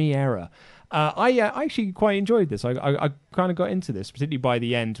Jimmy error. I actually quite enjoyed this. I kind of got into this, particularly by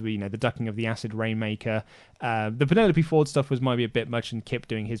the end. The ducking of the acid rainmaker. The Penelope Ford stuff might be a bit much, and Kip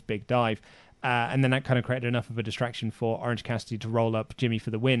doing his big dive. And then that kind of created enough of a distraction for Orange Cassidy to roll up Jimmy for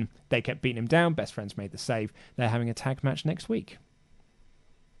the win. They kept beating him down. Best Friends made the save. They're having a tag match next week.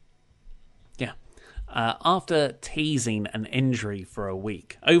 Yeah. After teasing an injury for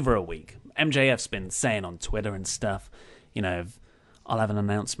over a week, MJF's been saying on Twitter and stuff, I'll have an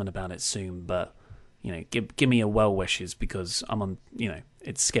announcement about it soon, but, give me your well wishes because I'm on,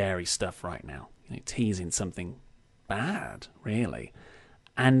 it's scary stuff right now. Teasing something bad, really.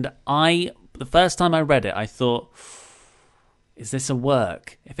 And the first time I read it, I thought, is this a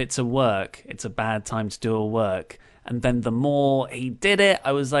work? If it's a work, it's a bad time to do a work. And then the more he did it,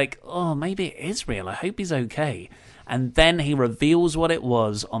 I was like, oh, maybe it is real. I hope he's okay. And then he reveals what it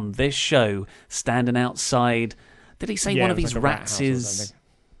was on this show, standing outside. Did he say one of his rats is...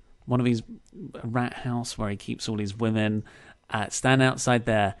 one of his rat house where he keeps all his women. Stand outside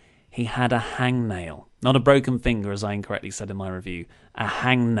there. He had a hangnail, not a broken finger, as I incorrectly said in my review. A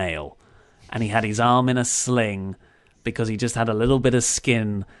hangnail, and he had his arm in a sling because he just had a little bit of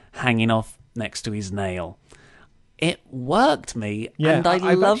skin hanging off next to his nail. It worked me, and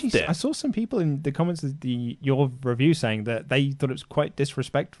I loved it. I saw some people in the comments of your review saying that they thought it was quite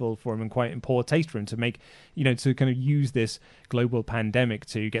disrespectful for him and quite in poor taste for him to make, to kind of use this global pandemic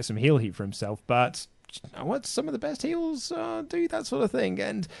to get some heel heat for himself. But what some of the best heels do that sort of thing,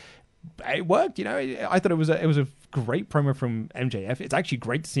 and it worked. I thought it was a great promo from MJF. It's actually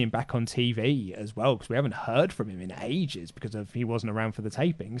great to see him back on TV as well, because we haven't heard from him in ages because he wasn't around for the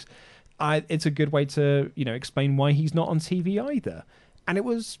tapings. It's a good way to explain why he's not on TV either. And it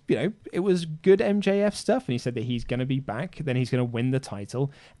was good MJF stuff. And he said that he's going to be back, then he's going to win the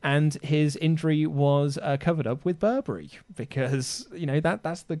title, and his injury was covered up with Burberry, because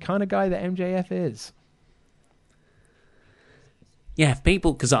that's the kind of guy that MJF is. Yeah,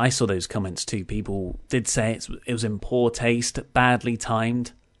 because I saw those comments too. People did say it was in poor taste, badly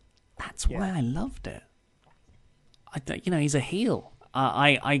timed. That's why I loved it. He's a heel.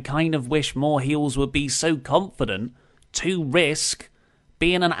 I kind of wish more heels would be so confident to risk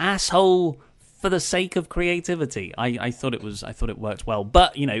being an asshole for the sake of creativity. I thought it worked well.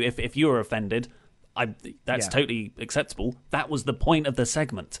 But if you were offended, that's totally acceptable. That was the point of the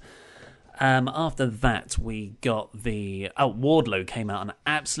segment. After that, we got Wardlow came out and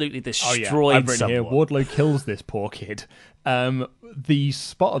absolutely destroyed someone. Here, Wardlow kills this poor kid. The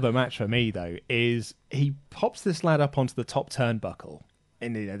spot of the match for me, though, is he pops this lad up onto the top turnbuckle.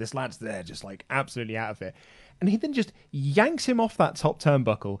 And this lad's there just like absolutely out of it. And he then just yanks him off that top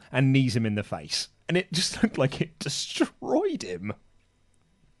turnbuckle and knees him in the face. And it just looked like it destroyed him.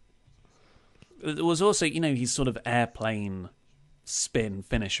 There was also, his sort of airplane spin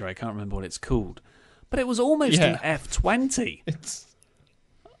finisher. I can't remember what it's called. But it was almost an F20.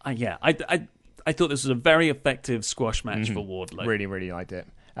 I thought this was a very effective squash match for Wardlow. Really, really liked it.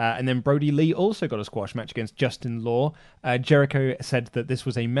 And then Brody Lee also got a squash match against Justin Law. Jericho said that this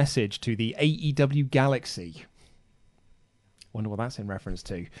was a message to the AEW Galaxy. Wonder what that's in reference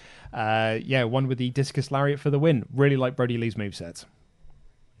to. One with the discus lariat for the win. Really like Brody Lee's moveset.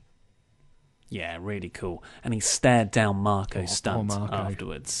 Yeah, really cool. And he stared down Marco Stunt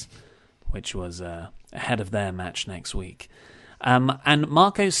afterwards, which was ahead of their match next week. And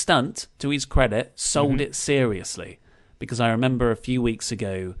Marco Stunt, to his credit, sold it seriously. Because I remember a few weeks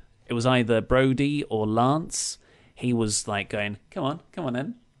ago, it was either Brody or Lance. He was like going, come on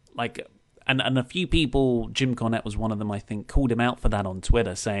in. Like, and a few people, Jim Cornette was one of them, I think, called him out for that on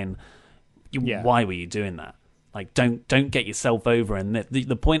Twitter, saying, why were you doing that? Like, don't get yourself over. And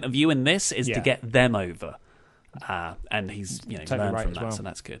the point of view in this is to get them over. And he's totally learned from that, so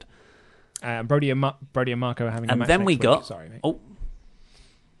that's good. Brody and Marco are having a match then we got... Sorry, mate. Oh,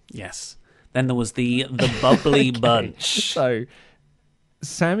 yes. Then there was the bubbly bunch. So,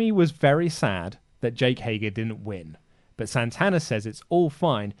 Sammy was very sad that Jake Hager didn't win. But Santana says it's all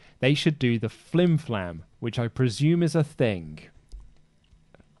fine. They should do the flim flam, which I presume is a thing.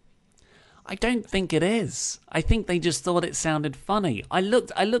 I don't think it is. I think they just thought it sounded funny. I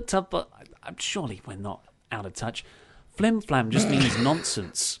looked up, but surely we're not out of touch. Flim flam just means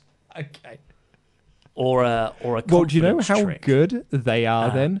nonsense. Okay. Or a well, do you know how trick. Good they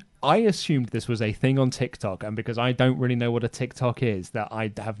are then? I assumed this was a thing on TikTok, and because I don't really know what a TikTok is, that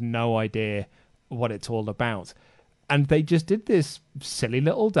I have no idea what it's all about. And they just did this silly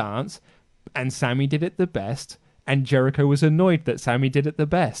little dance, and Sammy did it the best, and Jericho was annoyed that Sammy did it the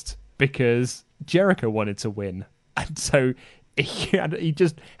best, because Jericho wanted to win. And so he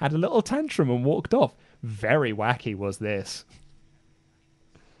just had a little tantrum and walked off. Very wacky was this.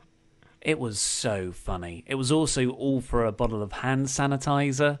 It was so funny. It was also all for a bottle of hand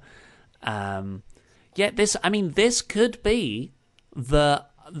sanitizer. This could be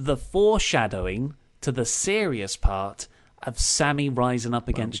the foreshadowing to the serious part of Sammy rising up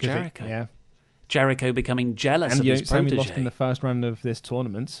against Jericho. Jericho becoming jealous of his protege. Sammy lost in the first round of this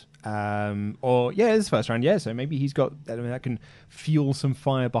tournament. It's the first round, so maybe he's got... that can fuel some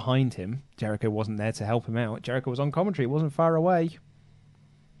fire behind him. Jericho wasn't there to help him out. Jericho was on commentary. He wasn't far away.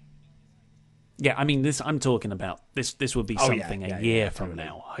 Yeah, I'm talking about this would be something a year from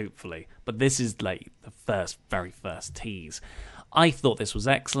now, hopefully. But this is like the very first tease. I thought this was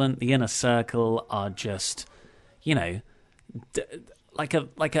excellent. The Inner Circle are just, like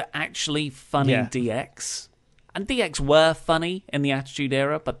a actually funny DX. And DX were funny in the Attitude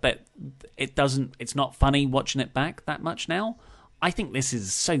Era, but it's not funny watching it back that much now. I think this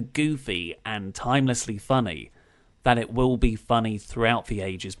is so goofy and timelessly funny that it will be funny throughout the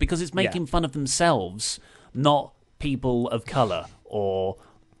ages because it's making fun of themselves, not people of colour or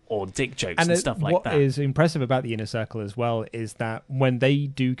dick jokes and stuff like that. What is impressive about the Inner Circle as well is that when they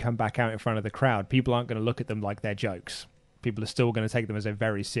do come back out in front of the crowd, people aren't going to look at them like they're jokes. People are still going to take them as a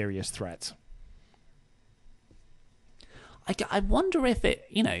very serious threat. I wonder if it,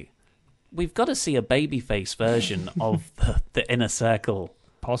 we've got to see a babyface version of the Inner Circle.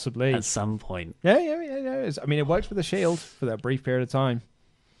 Possibly. At some point. Yeah. I mean, it worked for the Shield for that brief period of time.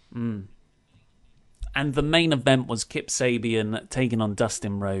 And the main event was Kip Sabian taking on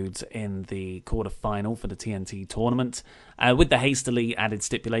Dustin Rhodes in the quarterfinal for the TNT tournament, with the hastily added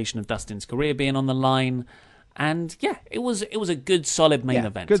stipulation of Dustin's career being on the line. And yeah, it was a good, solid main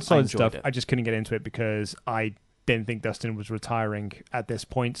event. Good, solid stuff. I just couldn't get into it because I didn't think Dustin was retiring at this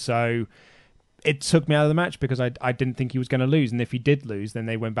point. So it took me out of the match because I didn't think he was going to lose. And if he did lose, then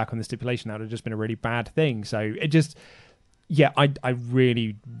they went back on the stipulation. That would have just been a really bad thing. So it just... Yeah, I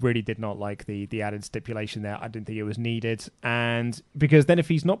really, really did not like the added stipulation there. I didn't think it was needed. And because then if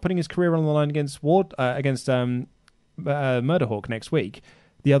he's not putting his career on the line against Murderhawk next week,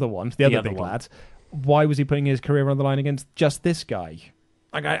 the other big lad, why was he putting his career on the line against just this guy?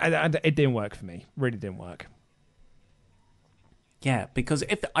 Like, it didn't work for me. Really didn't work. Yeah, because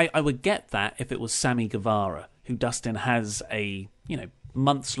if I would get that if it was Sammy Guevara, who Dustin has a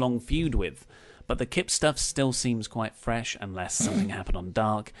months-long feud with. But the Kip stuff still seems quite fresh, unless something happened on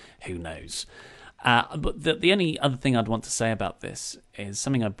Dark. Who knows? But the only other thing I'd want to say about this is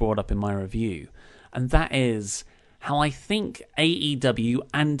something I brought up in my review, and that is how I think AEW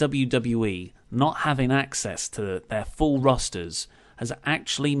and WWE not having access to their full rosters has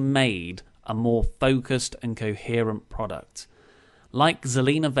actually made a more focused and coherent product. Like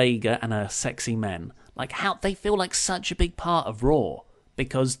Zelina Vega and her sexy men, like how they feel like such a big part of Raw,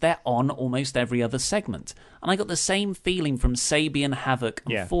 because they're on almost every other segment. And I got the same feeling from Sabian, Havoc,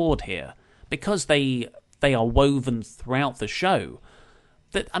 and Ford here. Because they are woven throughout the show.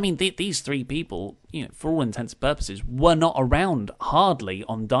 That these three people, for all intents and purposes, were not around hardly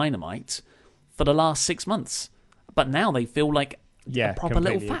on Dynamite for the last 6 months. But now they feel like a proper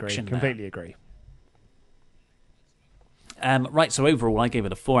little faction. Completely agree. Right, so overall, I gave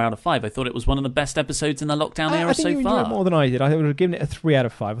it a 4 out of 5. I thought it was one of the best episodes in the lockdown era so far. I think you enjoyed it more than I did. I would have given it a 3 out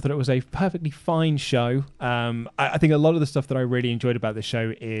of 5. I thought it was a perfectly fine show. I think a lot of the stuff that I really enjoyed about the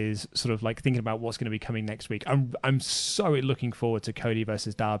show is sort of like thinking about what's going to be coming next week. I'm so looking forward to Cody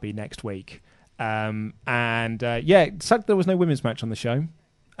versus Darby next week. It sucked there was no women's match on the show.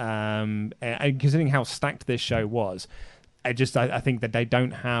 And considering how stacked this show was, I think that they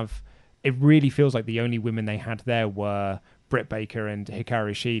don't have... It really feels like the only women they had there were Britt Baker and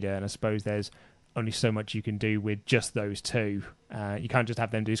Hikaru Shida, and I suppose there's only so much you can do with just those two. You can't just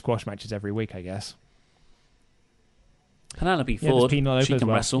have them do squash matches every week, I guess. Penelope Ford, she can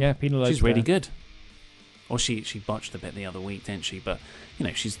wrestle. Yeah, Penelope. She's really good. Or she botched a bit the other week, didn't she? But,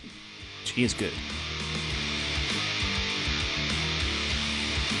 she is good.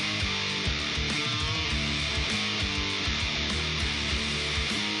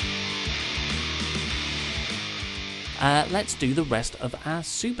 Let's do the rest of our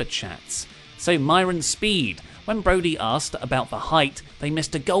super chats. So Myron Speed, when Brody asked about the height, they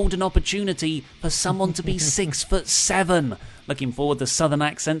missed a golden opportunity for someone to be 6'7". Looking forward to southern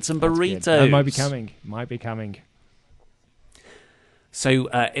accents and burritos. That might be coming. So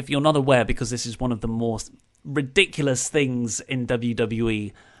if you're not aware, because this is one of the more ridiculous things in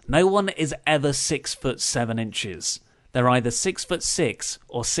WWE, no one is ever 6'7". They're either 6'6"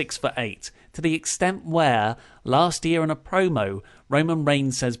 or 6'8", to the extent where last year in a promo, Roman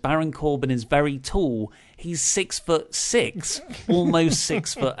Reigns says Baron Corbin is very tall. He's 6'6", almost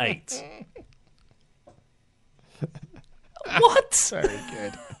 6'8". What? Very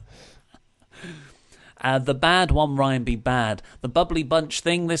good. The bad one, Ryan B. Bad. The bubbly bunch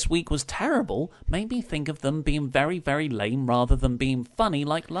thing this week was terrible. Made me think of them being very, very lame rather than being funny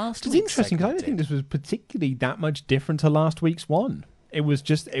like last week. It's interesting because I don't think this was particularly that much different to last week's one. It was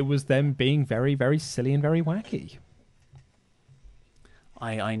them being very, very silly and very wacky.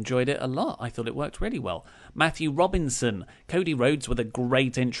 I enjoyed it a lot. I thought it worked really well. Matthew Robinson. Cody Rhodes with a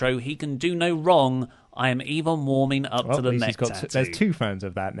great intro. He can do no wrong. I am even warming up to the neck tattoo. There's 2 fans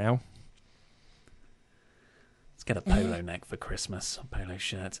of that now. Let's get a polo neck for Christmas. A polo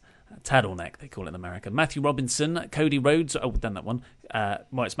shirt. Taddle neck, they call it in America. Matthew Robinson, Cody Rhodes. Oh, we've done that one.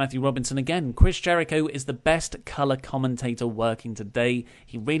 It's Matthew Robinson again. Chris Jericho is the best colour commentator working today.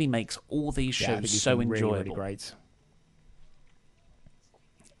 He really makes all these shows so enjoyable. Really great.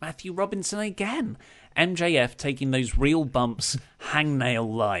 Matthew Robinson again. MJF taking those real bumps,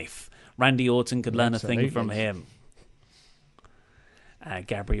 hangnail life. Randy Orton could learn a thing from him.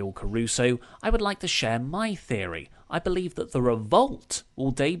 Gabriel Caruso, I would like to share my theory. I believe that the Revolt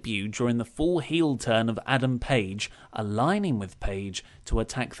will debut during the full heel turn of Adam Page, aligning with Page to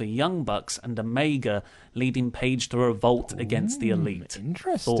attack the Young Bucks and Omega, leading Page to revolt against the Elite.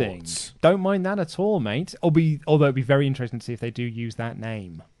 Interesting. Thoughts? Don't mind that at all, mate. Although it'd be very interesting to see if they do use that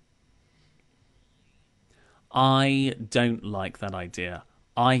name. I don't like that idea.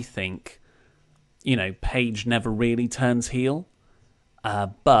 I think, Page never really turns heel.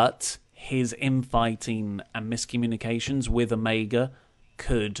 But his infighting and miscommunications with Omega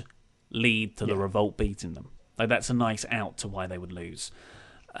could lead to the Revolt beating them. Like, that's a nice out to why they would lose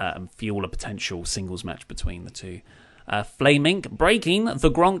and fuel a potential singles match between the two. Flame Inc. breaking.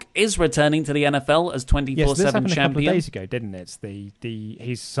 The Gronk is returning to the NFL as 24/7 yes, this happened champion. A couple of days ago, didn't it?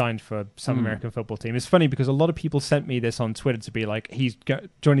 He's signed for some American football team. It's funny because a lot of people sent me this on Twitter to be like, he's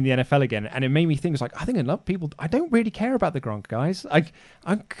joining the NFL again, and it made me think, I think a lot of people, I don't really care about the Gronk, guys. I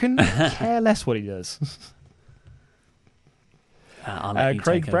couldn't care less what he does.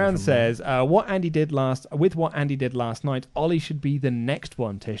 Craig Brown says, with what Andy did last night, Ollie should be the next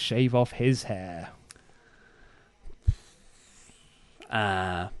one to shave off his hair.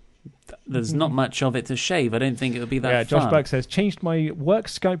 There's not much of it to shave. I don't think it would be that fun. Josh Burke says, changed my work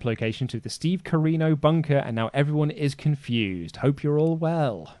Skype location to the Steve Carino bunker, and now everyone is confused. Hope you're all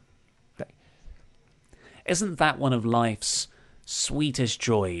well. Isn't that one of life's sweetest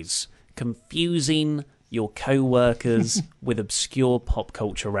joys? Confusing your co-workers with obscure pop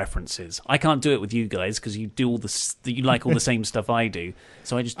culture references. I can't do it with you guys because you do you like all the same stuff I do.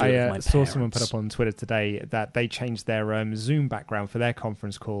 So I just do it with my parents. I saw someone put up on Twitter today that they changed their Zoom background for their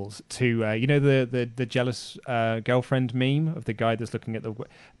conference calls to the jealous girlfriend meme of the guy that's looking at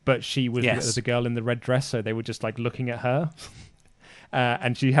but she was the girl in the red dress, so they were just looking at her.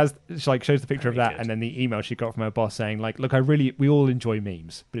 And she shows the picture of that, and then the email she got from her boss saying look, we all enjoy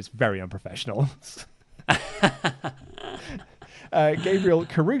memes, but it's very unprofessional. Gabriel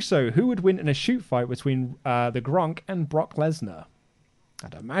Caruso, who would win in a shoot fight between the Gronk and Brock Lesnar?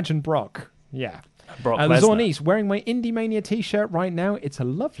 I'd imagine Brock. Yeah. Brock Lesnar. Zornice, wearing my Indie Mania t-shirt right now. It's a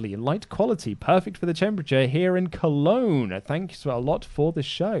lovely light quality, perfect for the temperature here in Cologne. Thanks a lot for the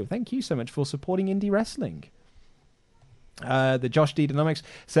show. Thank you so much for supporting indie wrestling. The Josh D Dynamics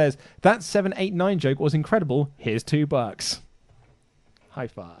says, that 789 joke was incredible. Here's $2. High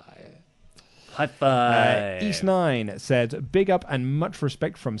five. High five. East 9 said, big up and much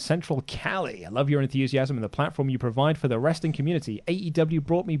respect from Central Cali. I love your enthusiasm and the platform you provide for the wrestling community. AEW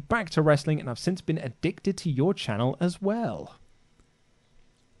brought me back to wrestling, and I've since been addicted to your channel as well.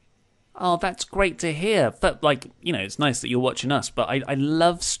 Oh, that's great to hear. But, it's nice that you're watching us, but I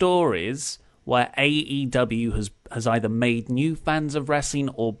love stories where AEW has either made new fans of wrestling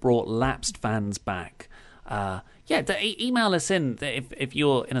or brought lapsed fans back. Email us in if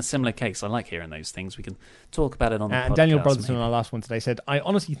you're in a similar case. I like hearing those things. We can talk about it on the podcast. Daniel Brotherson, our last one today, said, I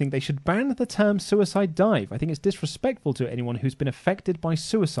honestly think they should ban the term suicide dive. I think it's disrespectful to anyone who's been affected by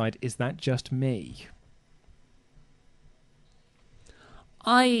suicide. Is that just me?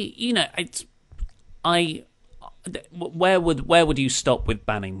 Where would you stop with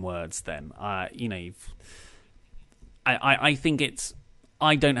banning words then? I think it's.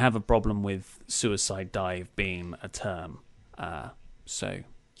 I don't have a problem with suicide dive being a term. But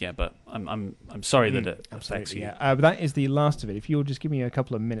I'm sorry that it affects you. Yeah, but that is the last of it. If you'll just give me a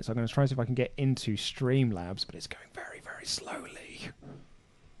couple of minutes, I'm going to try and see if I can get into Streamlabs, but it's going very, very slowly.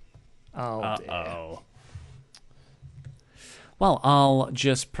 Oh, dear. Well, I'll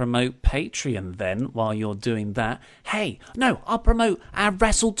just promote Patreon then while you're doing that. Hey, no, I'll promote our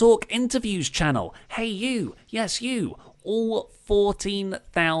Wrestle Talk interviews channel. Hey, you. Yes, you. All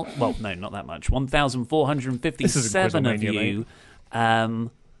 14,000... Well, no, not that much. 1,457 of you. I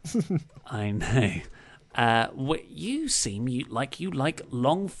know. You seem like you like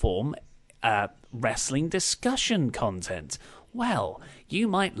long-form wrestling discussion content. Well, you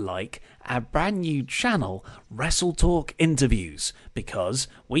might like our brand new channel, Wrestle Talk Interviews, because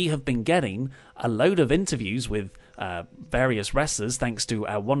we have been getting a load of interviews with various wrestlers thanks to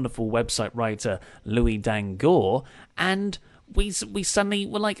our wonderful website writer, Louis Dangour, and we suddenly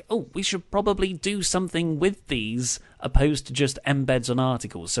were like, oh, we should probably do something with these opposed to just embeds on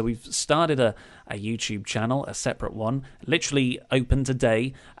articles. So we've started a YouTube channel, a separate one, literally open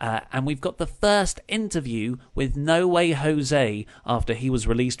today, and we've got the first interview with No Way Jose after he was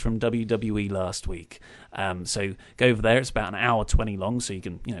released from WWE last week. So go over there. It's about an hour 20 long, so you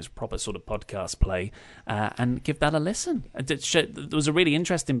can, it's a proper sort of podcast play, and give that a listen. There was a really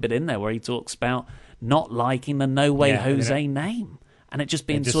interesting bit in there where he talks about not liking the No Way Jose name. and it just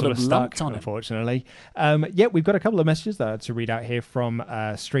being just sort of stuck, lumped on it. Unfortunately. We've got a couple of messages to read out here from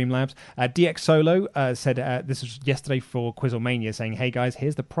Streamlabs. DX Solo said this was yesterday for Quizzlemania, saying, "Hey guys,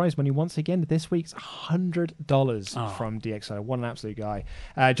 here's the prize money once again. This week's $100 from DX Solo. What an absolute guy."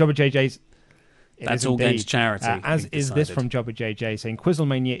 Jobber JJ's. That's all going to charity. As is this from Jobber JJ, saying,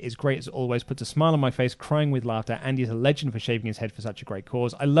 "Quizzlemania is great as always, puts a smile on my face, crying with laughter. Andy is a legend for shaving his head for such a great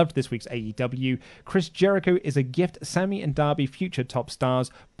cause. I loved this week's AEW. Chris Jericho is a gift. Sammy and Darby, future top stars.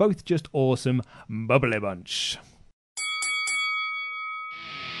 Both just awesome. Bubbly bunch."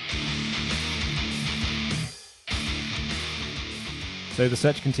 So the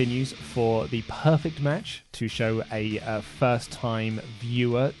search continues for the perfect match to show a first-time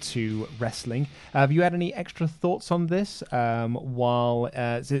viewer to wrestling. Have you had any extra thoughts on this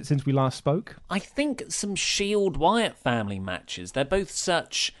since we last spoke? I think some Shield Wyatt family matches. They're both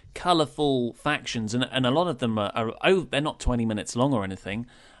such colourful factions, and a lot of them they're not 20 minutes long or anything.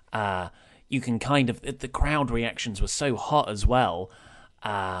 You can the crowd reactions were so hot as well.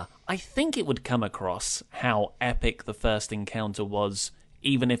 I think it would come across how epic the first encounter was,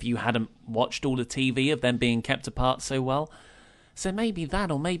 even if you hadn't watched all the TV of them being kept apart so well. So maybe that,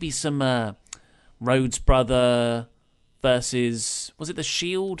 or maybe some Rhodes brother versus, was it the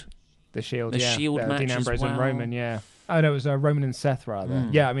Shield? The Shield, the Shield match Dean Ambrose as well. And Roman, yeah. Oh, no, it was Roman and Seth, rather.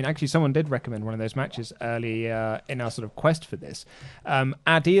 Yeah, I mean, actually, someone did recommend one of those matches early in our sort of quest for this.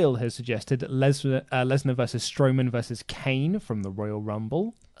 Adil has suggested Lesnar versus Strowman versus Kane from the Royal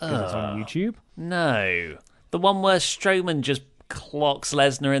Rumble, because it's on YouTube. No. The one where Strowman just clocks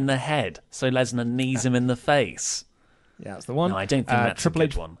Lesnar in the head, so Lesnar knees him in the face. Yeah, that's the one. No, I don't think that's a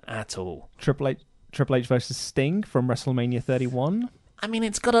good one at all. Triple H versus Sting from WrestleMania 31. I mean,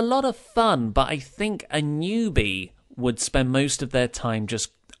 it's got a lot of fun, but I think a newbie would spend most of their time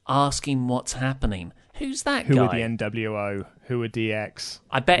just asking what's happening. Who's that guy? Who are the NWO? Who are DX?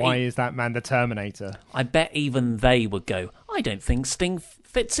 Why is that man the Terminator? I bet even they would go, I don't think Sting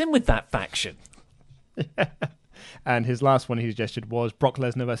fits in with that faction. And his last one he suggested was Brock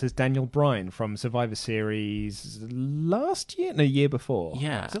Lesnar versus Daniel Bryan from Survivor Series last year? No, year before.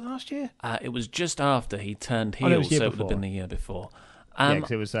 Yeah. Was it last year? It was just after he turned heel, so it would have been the year before. Yeah,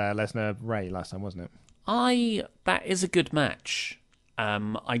 because it was Lesnar-Ray last time, wasn't it? That is a good match.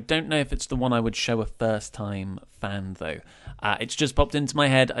 I don't know if it's the one I would show a first-time fan, though. It's just popped into my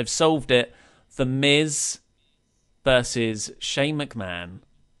head. I've solved it. The Miz versus Shane McMahon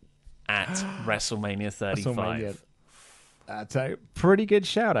at WrestleMania 35. That's a pretty good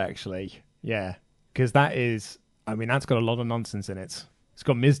shout, actually. Yeah, because that's got a lot of nonsense in it. It's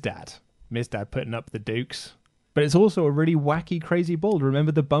got Miz Dad putting up the Dukes. But it's also a really wacky, crazy build.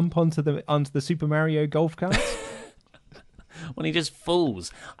 Remember the bump onto the Super Mario golf carts? When he just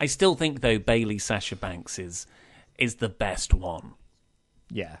falls. I still think, though, Bayley Sasha Banks is the best one.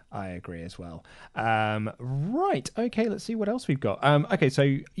 Yeah, I agree as well. Right, okay, let's see what else we've got. Okay,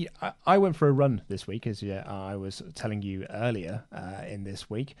 so I went for a run this week, as I was telling you earlier in this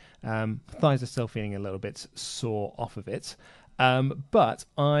week. Thighs are still feeling a little bit sore off of it. But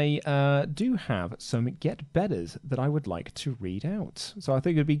I do have some Get Betters that I would like to read out. So I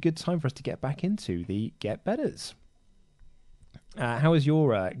think it would be a good time for us to get back into the Get Betters. How is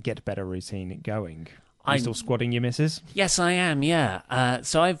your Get Better routine going? Are you still squatting your misses? Yes, I am, yeah.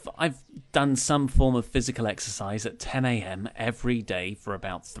 So I've done some form of physical exercise at 10 a.m. every day for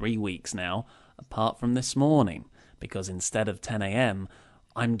about 3 weeks now, apart from this morning, because instead of 10 a.m.,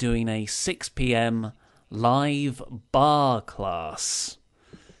 I'm doing a 6 p.m. live bar class.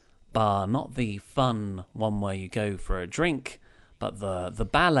 Bar, not the fun one where you go for a drink, but the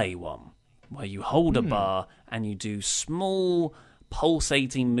ballet one, where you hold a bar and you do small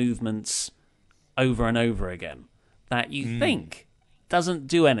pulsating movements over and over again that you think doesn't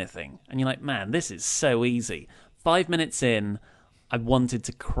do anything. And you're like, man, this is so easy. 5 minutes in, I wanted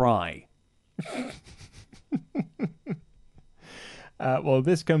to cry. Well,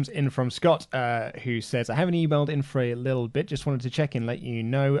 this comes in from Scott, who says, I haven't emailed in for a little bit. Just wanted to check in, let you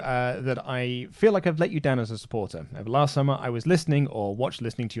know that I feel like I've let you down as a supporter. Over last summer, I was listening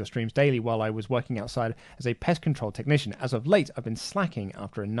to your streams daily while I was working outside as a pest control technician. As of late, I've been slacking.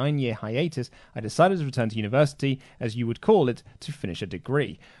 After a 9-year hiatus, I decided to return to university, as you would call it, to finish a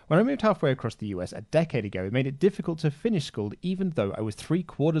degree. When I moved halfway across the US a decade ago, it made it difficult to finish school, even though I was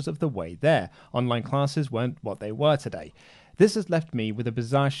 3/4 of the way there. Online classes weren't what they were today. This has left me with a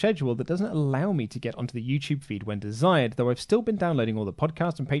bizarre schedule that doesn't allow me to get onto the YouTube feed when desired, though I've still been downloading all the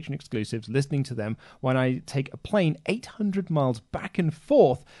podcast and Patreon exclusives, listening to them when I take a plane 800 miles back and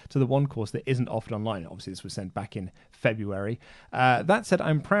forth to the one course that isn't offered online. Obviously, this was sent back in February. That said,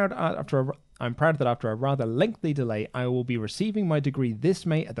 I'm proud after I'm proud that after a rather lengthy delay, I will be receiving my degree this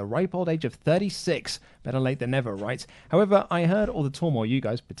May at the ripe old age of 36. Better late than never, right? However, I heard all the turmoil you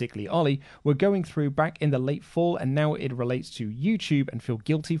guys, particularly Ollie, were going through back in the late fall, and now it relates to YouTube, and feel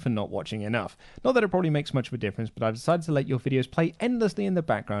guilty for not watching enough. Not that it probably makes much of a difference, but I've decided to let your videos play endlessly in the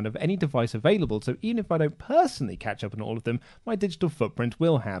background of any device available, so even if I don't personally catch up on all of them, my digital footprint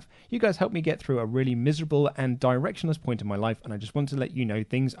will have. You guys helped me get through a really miserable and directionless point in my life, and I just want to let you know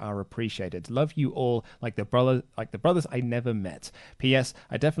things are appreciated. Love you all like the brothers I never met. P.S.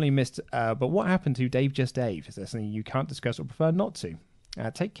 I definitely missed, but what happened to Dave Just Dave? Is there something you can't discuss or prefer not to?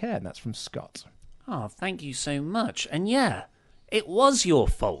 Take care, and that's from Scott. Oh, thank you so much. And yeah, it was your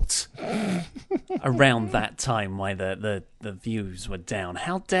fault around that time why the views were down.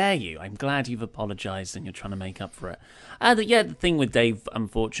 How dare you? I'm glad you've apologised and you're trying to make up for it. The thing with Dave,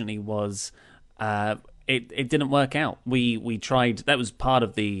 unfortunately, was it didn't work out. We tried. That was part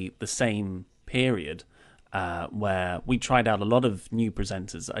of the same period where we tried out a lot of new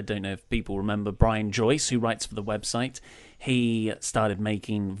presenters. I don't know if people remember Brian Joyce, who writes for the website. He started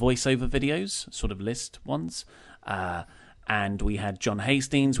making voiceover videos, sort of list ones. And we had John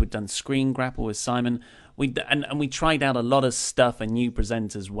Hastings. We'd done Screen Grapple with Simon. We tried out a lot of stuff and new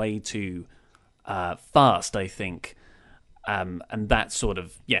presenters way too fast, I think. And that sort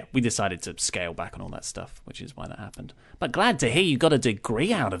of, we decided to scale back on all that stuff, which is why that happened. But glad to hear you got a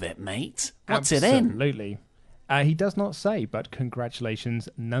degree out of it, mate. What's it in? Absolutely. He does not say, but congratulations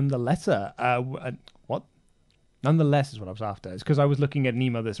nonetheless. What? Nonetheless is what I was after. It's because I was looking at an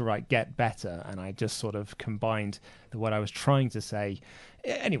email that's right, get better, and I just sort of combined what I was trying to say.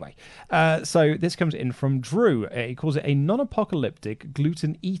 Anyway, so this comes in from Drew. He calls it a non-apocalyptic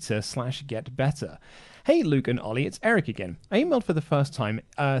gluten eater / get better. Hey, Luke and Ollie, it's Eric again. I emailed for the first time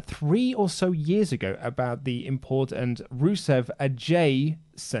 3 or so years ago about the important Rusev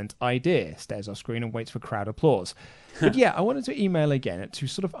adjacent idea. Stares off screen and waits for crowd applause. But yeah, I wanted to email again to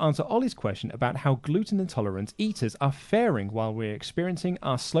sort of answer Ollie's question about how gluten-intolerant eaters are faring while we're experiencing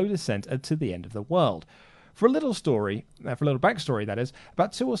our slow descent to the end of the world. For a little backstory, that is,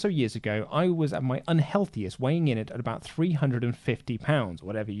 about 2 or so years ago, I was at my unhealthiest, weighing in at about 350 pounds,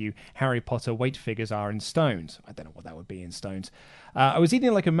 whatever you Harry Potter weight figures are in stones. I don't know what that would be in stones. I was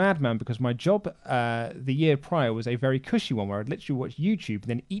eating like a madman because my job the year prior was a very cushy one where I'd literally watch YouTube and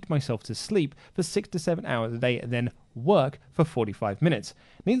then eat myself to sleep for 6 to 7 hours a day and then work for 45 minutes.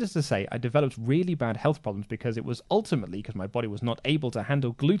 Needless to say, I developed really bad health problems because it was ultimately because my body was not able to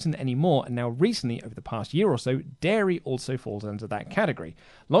handle gluten anymore, and now recently, over the past year or so, dairy also falls under that category.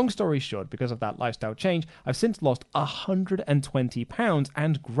 Long story short, because of that lifestyle change, I've since lost 120 pounds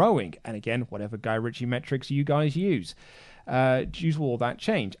and growing, and again, whatever Guy Ritchie metrics you guys use. Due to all that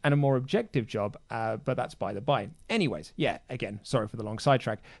change and a more objective job, but that's by the by. Anyways, again, sorry for the long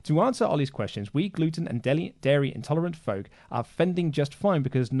sidetrack. To answer Ollie's questions, we gluten and dairy intolerant folk are fending just fine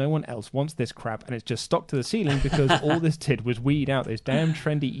because no one else wants this crap and it's just stocked to the ceiling because all this did was weed out those damn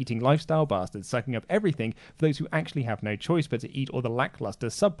trendy eating lifestyle bastards sucking up everything for those who actually have no choice but to eat all the lackluster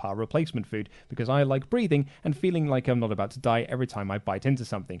subpar replacement food because I like breathing and feeling like I'm not about to die every time I bite into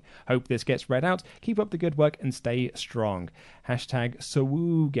something. Hope this gets read out. Keep up the good work and stay strong. Hashtag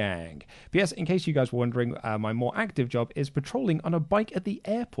SawooGang. P.S. In case you guys were wondering, my more active job is patrolling on a bike at the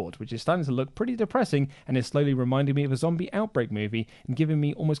airport, which is starting to look pretty depressing and is slowly reminding me of a zombie outbreak movie and giving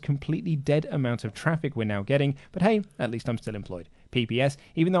me almost completely dead amount of traffic we're now getting. But hey, at least I'm still employed. PPS,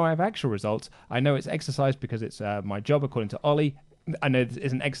 even though I have actual results, I know it's exercise because it's my job according to Ollie. I know this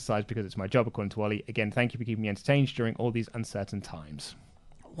isn't exercise because it's my job according to Ollie. Again, thank you for keeping me entertained during all these uncertain times.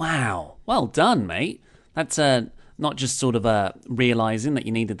 Wow. Well done, mate. That's not just sort of realising that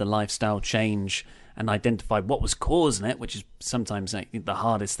you needed the lifestyle change and identify what was causing it, which is sometimes the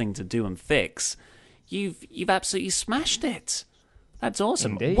hardest thing to do and fix. You've absolutely smashed it. That's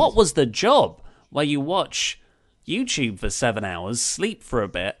awesome. Indeed. What was the job where you watch YouTube for 7 hours, sleep for a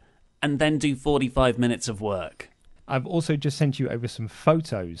bit, and then do 45 minutes of work? I've also just sent you over some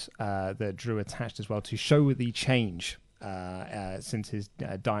photos that Drew attached as well to show the change since his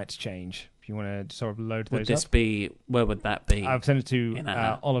diet change. If you want to sort of load those up. Where would that be? I've sent it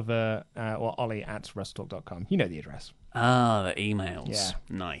to Oliver or Ollie at WrestleTalk.com. You know the address. The emails. Yeah.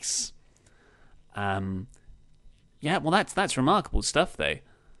 Nice. Well, that's remarkable stuff, though.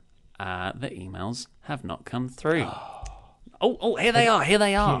 The emails have not come through. Oh, here they are. Here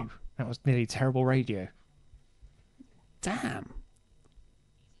they are. Phew. That was nearly terrible radio. Damn.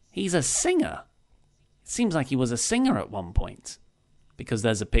 He's a singer. It seems like he was a singer at one point. Because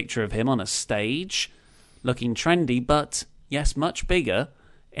there's a picture of him on a stage, looking trendy, but, yes, much bigger,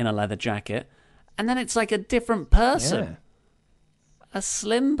 in a leather jacket. And then it's like a different person. a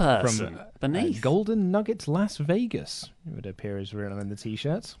slim person from beneath. Golden Nugget Las Vegas. It would appear as written on the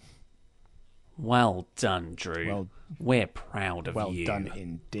T-shirts. Well done, Drew. We're proud of you. Well done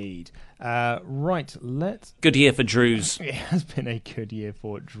indeed. Right, let's... Good year for Drews. It has been a good year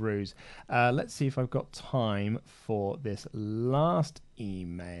for Drews. Let's see if I've got time for this last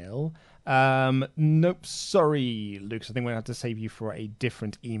email. Nope, sorry, Lucas. I think we're going to have to save you for a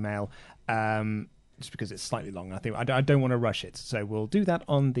different email. Just because it's slightly long. I don't want to rush it. So we'll do that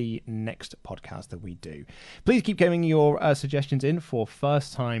on the next podcast that we do. Please keep getting your suggestions in for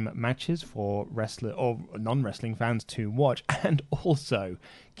first-time matches for wrestler or non-wrestling fans to watch. And also,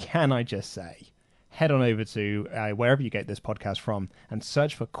 can I just say, head on over to wherever you get this podcast from and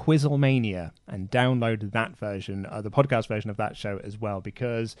search for Quizzlemania and download that version, the podcast version of that show as well,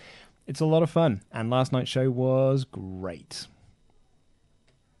 because it's a lot of fun. And last night's show was great.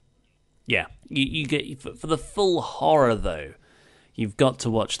 Yeah, you get for the full horror though. You've got to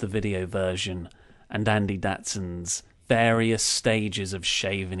watch the video version and Andy Datson's various stages of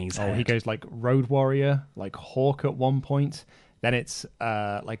shaving his head. Oh, he goes like Road Warrior, like Hawk at one point. Then it's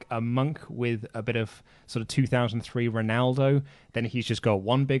like a monk with a bit of sort of 2003 Ronaldo. Then he's just got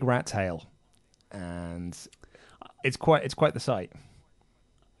one big rat tail, and it's quite the sight.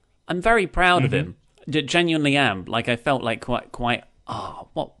 I'm very proud of him. Genuinely am. Like I felt like quite. Oh,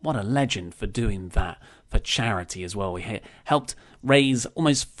 what a legend for doing that for charity as well. He helped raise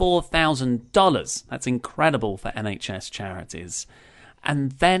almost $4,000. That's incredible for NHS charities.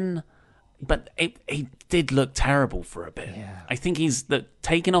 And then, but he did look terrible for a bit. Yeah. I think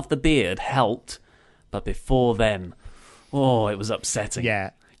taking off the beard helped, but before then, it was upsetting. Yeah.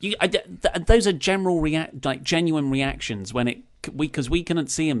 Those are genuine reactions because we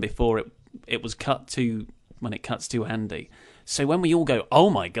couldn't see him before it was cut to when it cuts to Andy. So when we all go,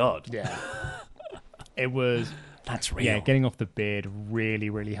 oh my God. Yeah. It was... That's real. Yeah, getting off the beard really,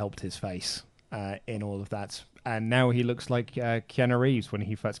 really helped his face in all of that. And now he looks like Keanu Reeves when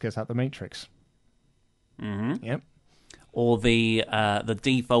he first gets out the Matrix. Mm-hmm. Yep. Or the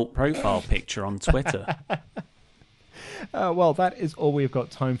default profile picture on Twitter. Well, that is all we've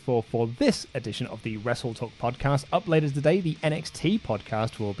got time for this edition of the Wrestle Talk podcast. Up later today, the NXT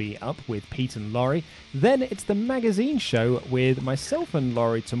podcast will be up with Pete and Laurie. Then it's the magazine show with myself and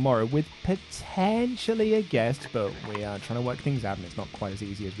Laurie tomorrow with potentially a guest, but we are trying to work things out and it's not quite as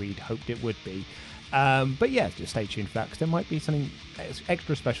easy as we'd hoped it would be. But yeah, just stay tuned for that because there might be something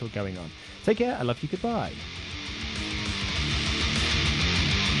extra special going on. Take care. I love you. Goodbye.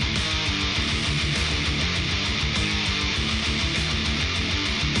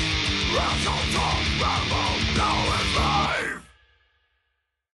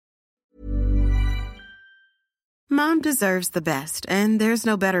 Mom deserves the best, and there's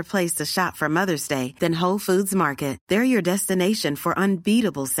no better place to shop for Mother's Day than Whole Foods Market. They're your destination for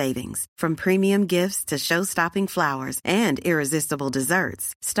unbeatable savings, from premium gifts to show-stopping flowers and irresistible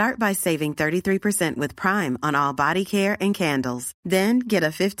desserts. Start by saving 33% with Prime on all body care and candles. Then get a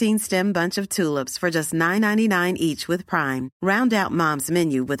 15-stem bunch of tulips for just $9.99 each with Prime. Round out Mom's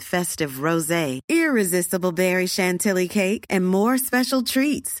menu with festive rosé, irresistible berry chantilly cake, and more special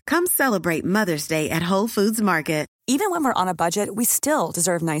treats. Come celebrate Mother's Day at Whole Foods Market. Even when we're on a budget, we still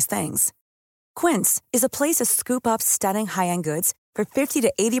deserve nice things. Quince is a place to scoop up stunning high-end goods for 50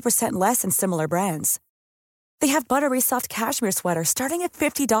 to 80% less than similar brands. They have buttery soft cashmere sweaters starting at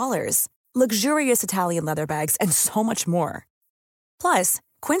 $50, luxurious Italian leather bags, and so much more. Plus,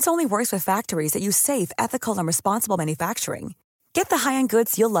 Quince only works with factories that use safe, ethical, and responsible manufacturing. Get the high-end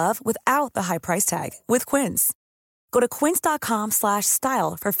goods you'll love without the high price tag with Quince. Go to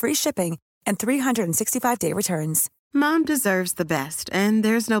quince.com/style for free shipping and 365-day returns. Mom deserves the best, and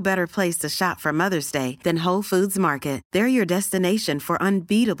there's no better place to shop for Mother's Day than Whole Foods Market. They're your destination for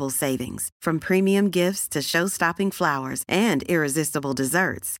unbeatable savings, from premium gifts to show-stopping flowers and irresistible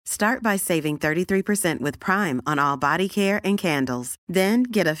desserts. Start by saving 33% with Prime on all body care and candles. Then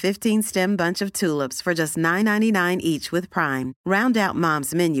get a 15-stem bunch of tulips for just $9.99 each with Prime. Round out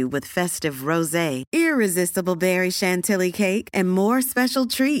Mom's menu with festive rosé, irresistible berry chantilly cake, and more special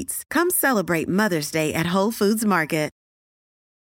treats. Come celebrate Mother's Day at Whole Foods Market.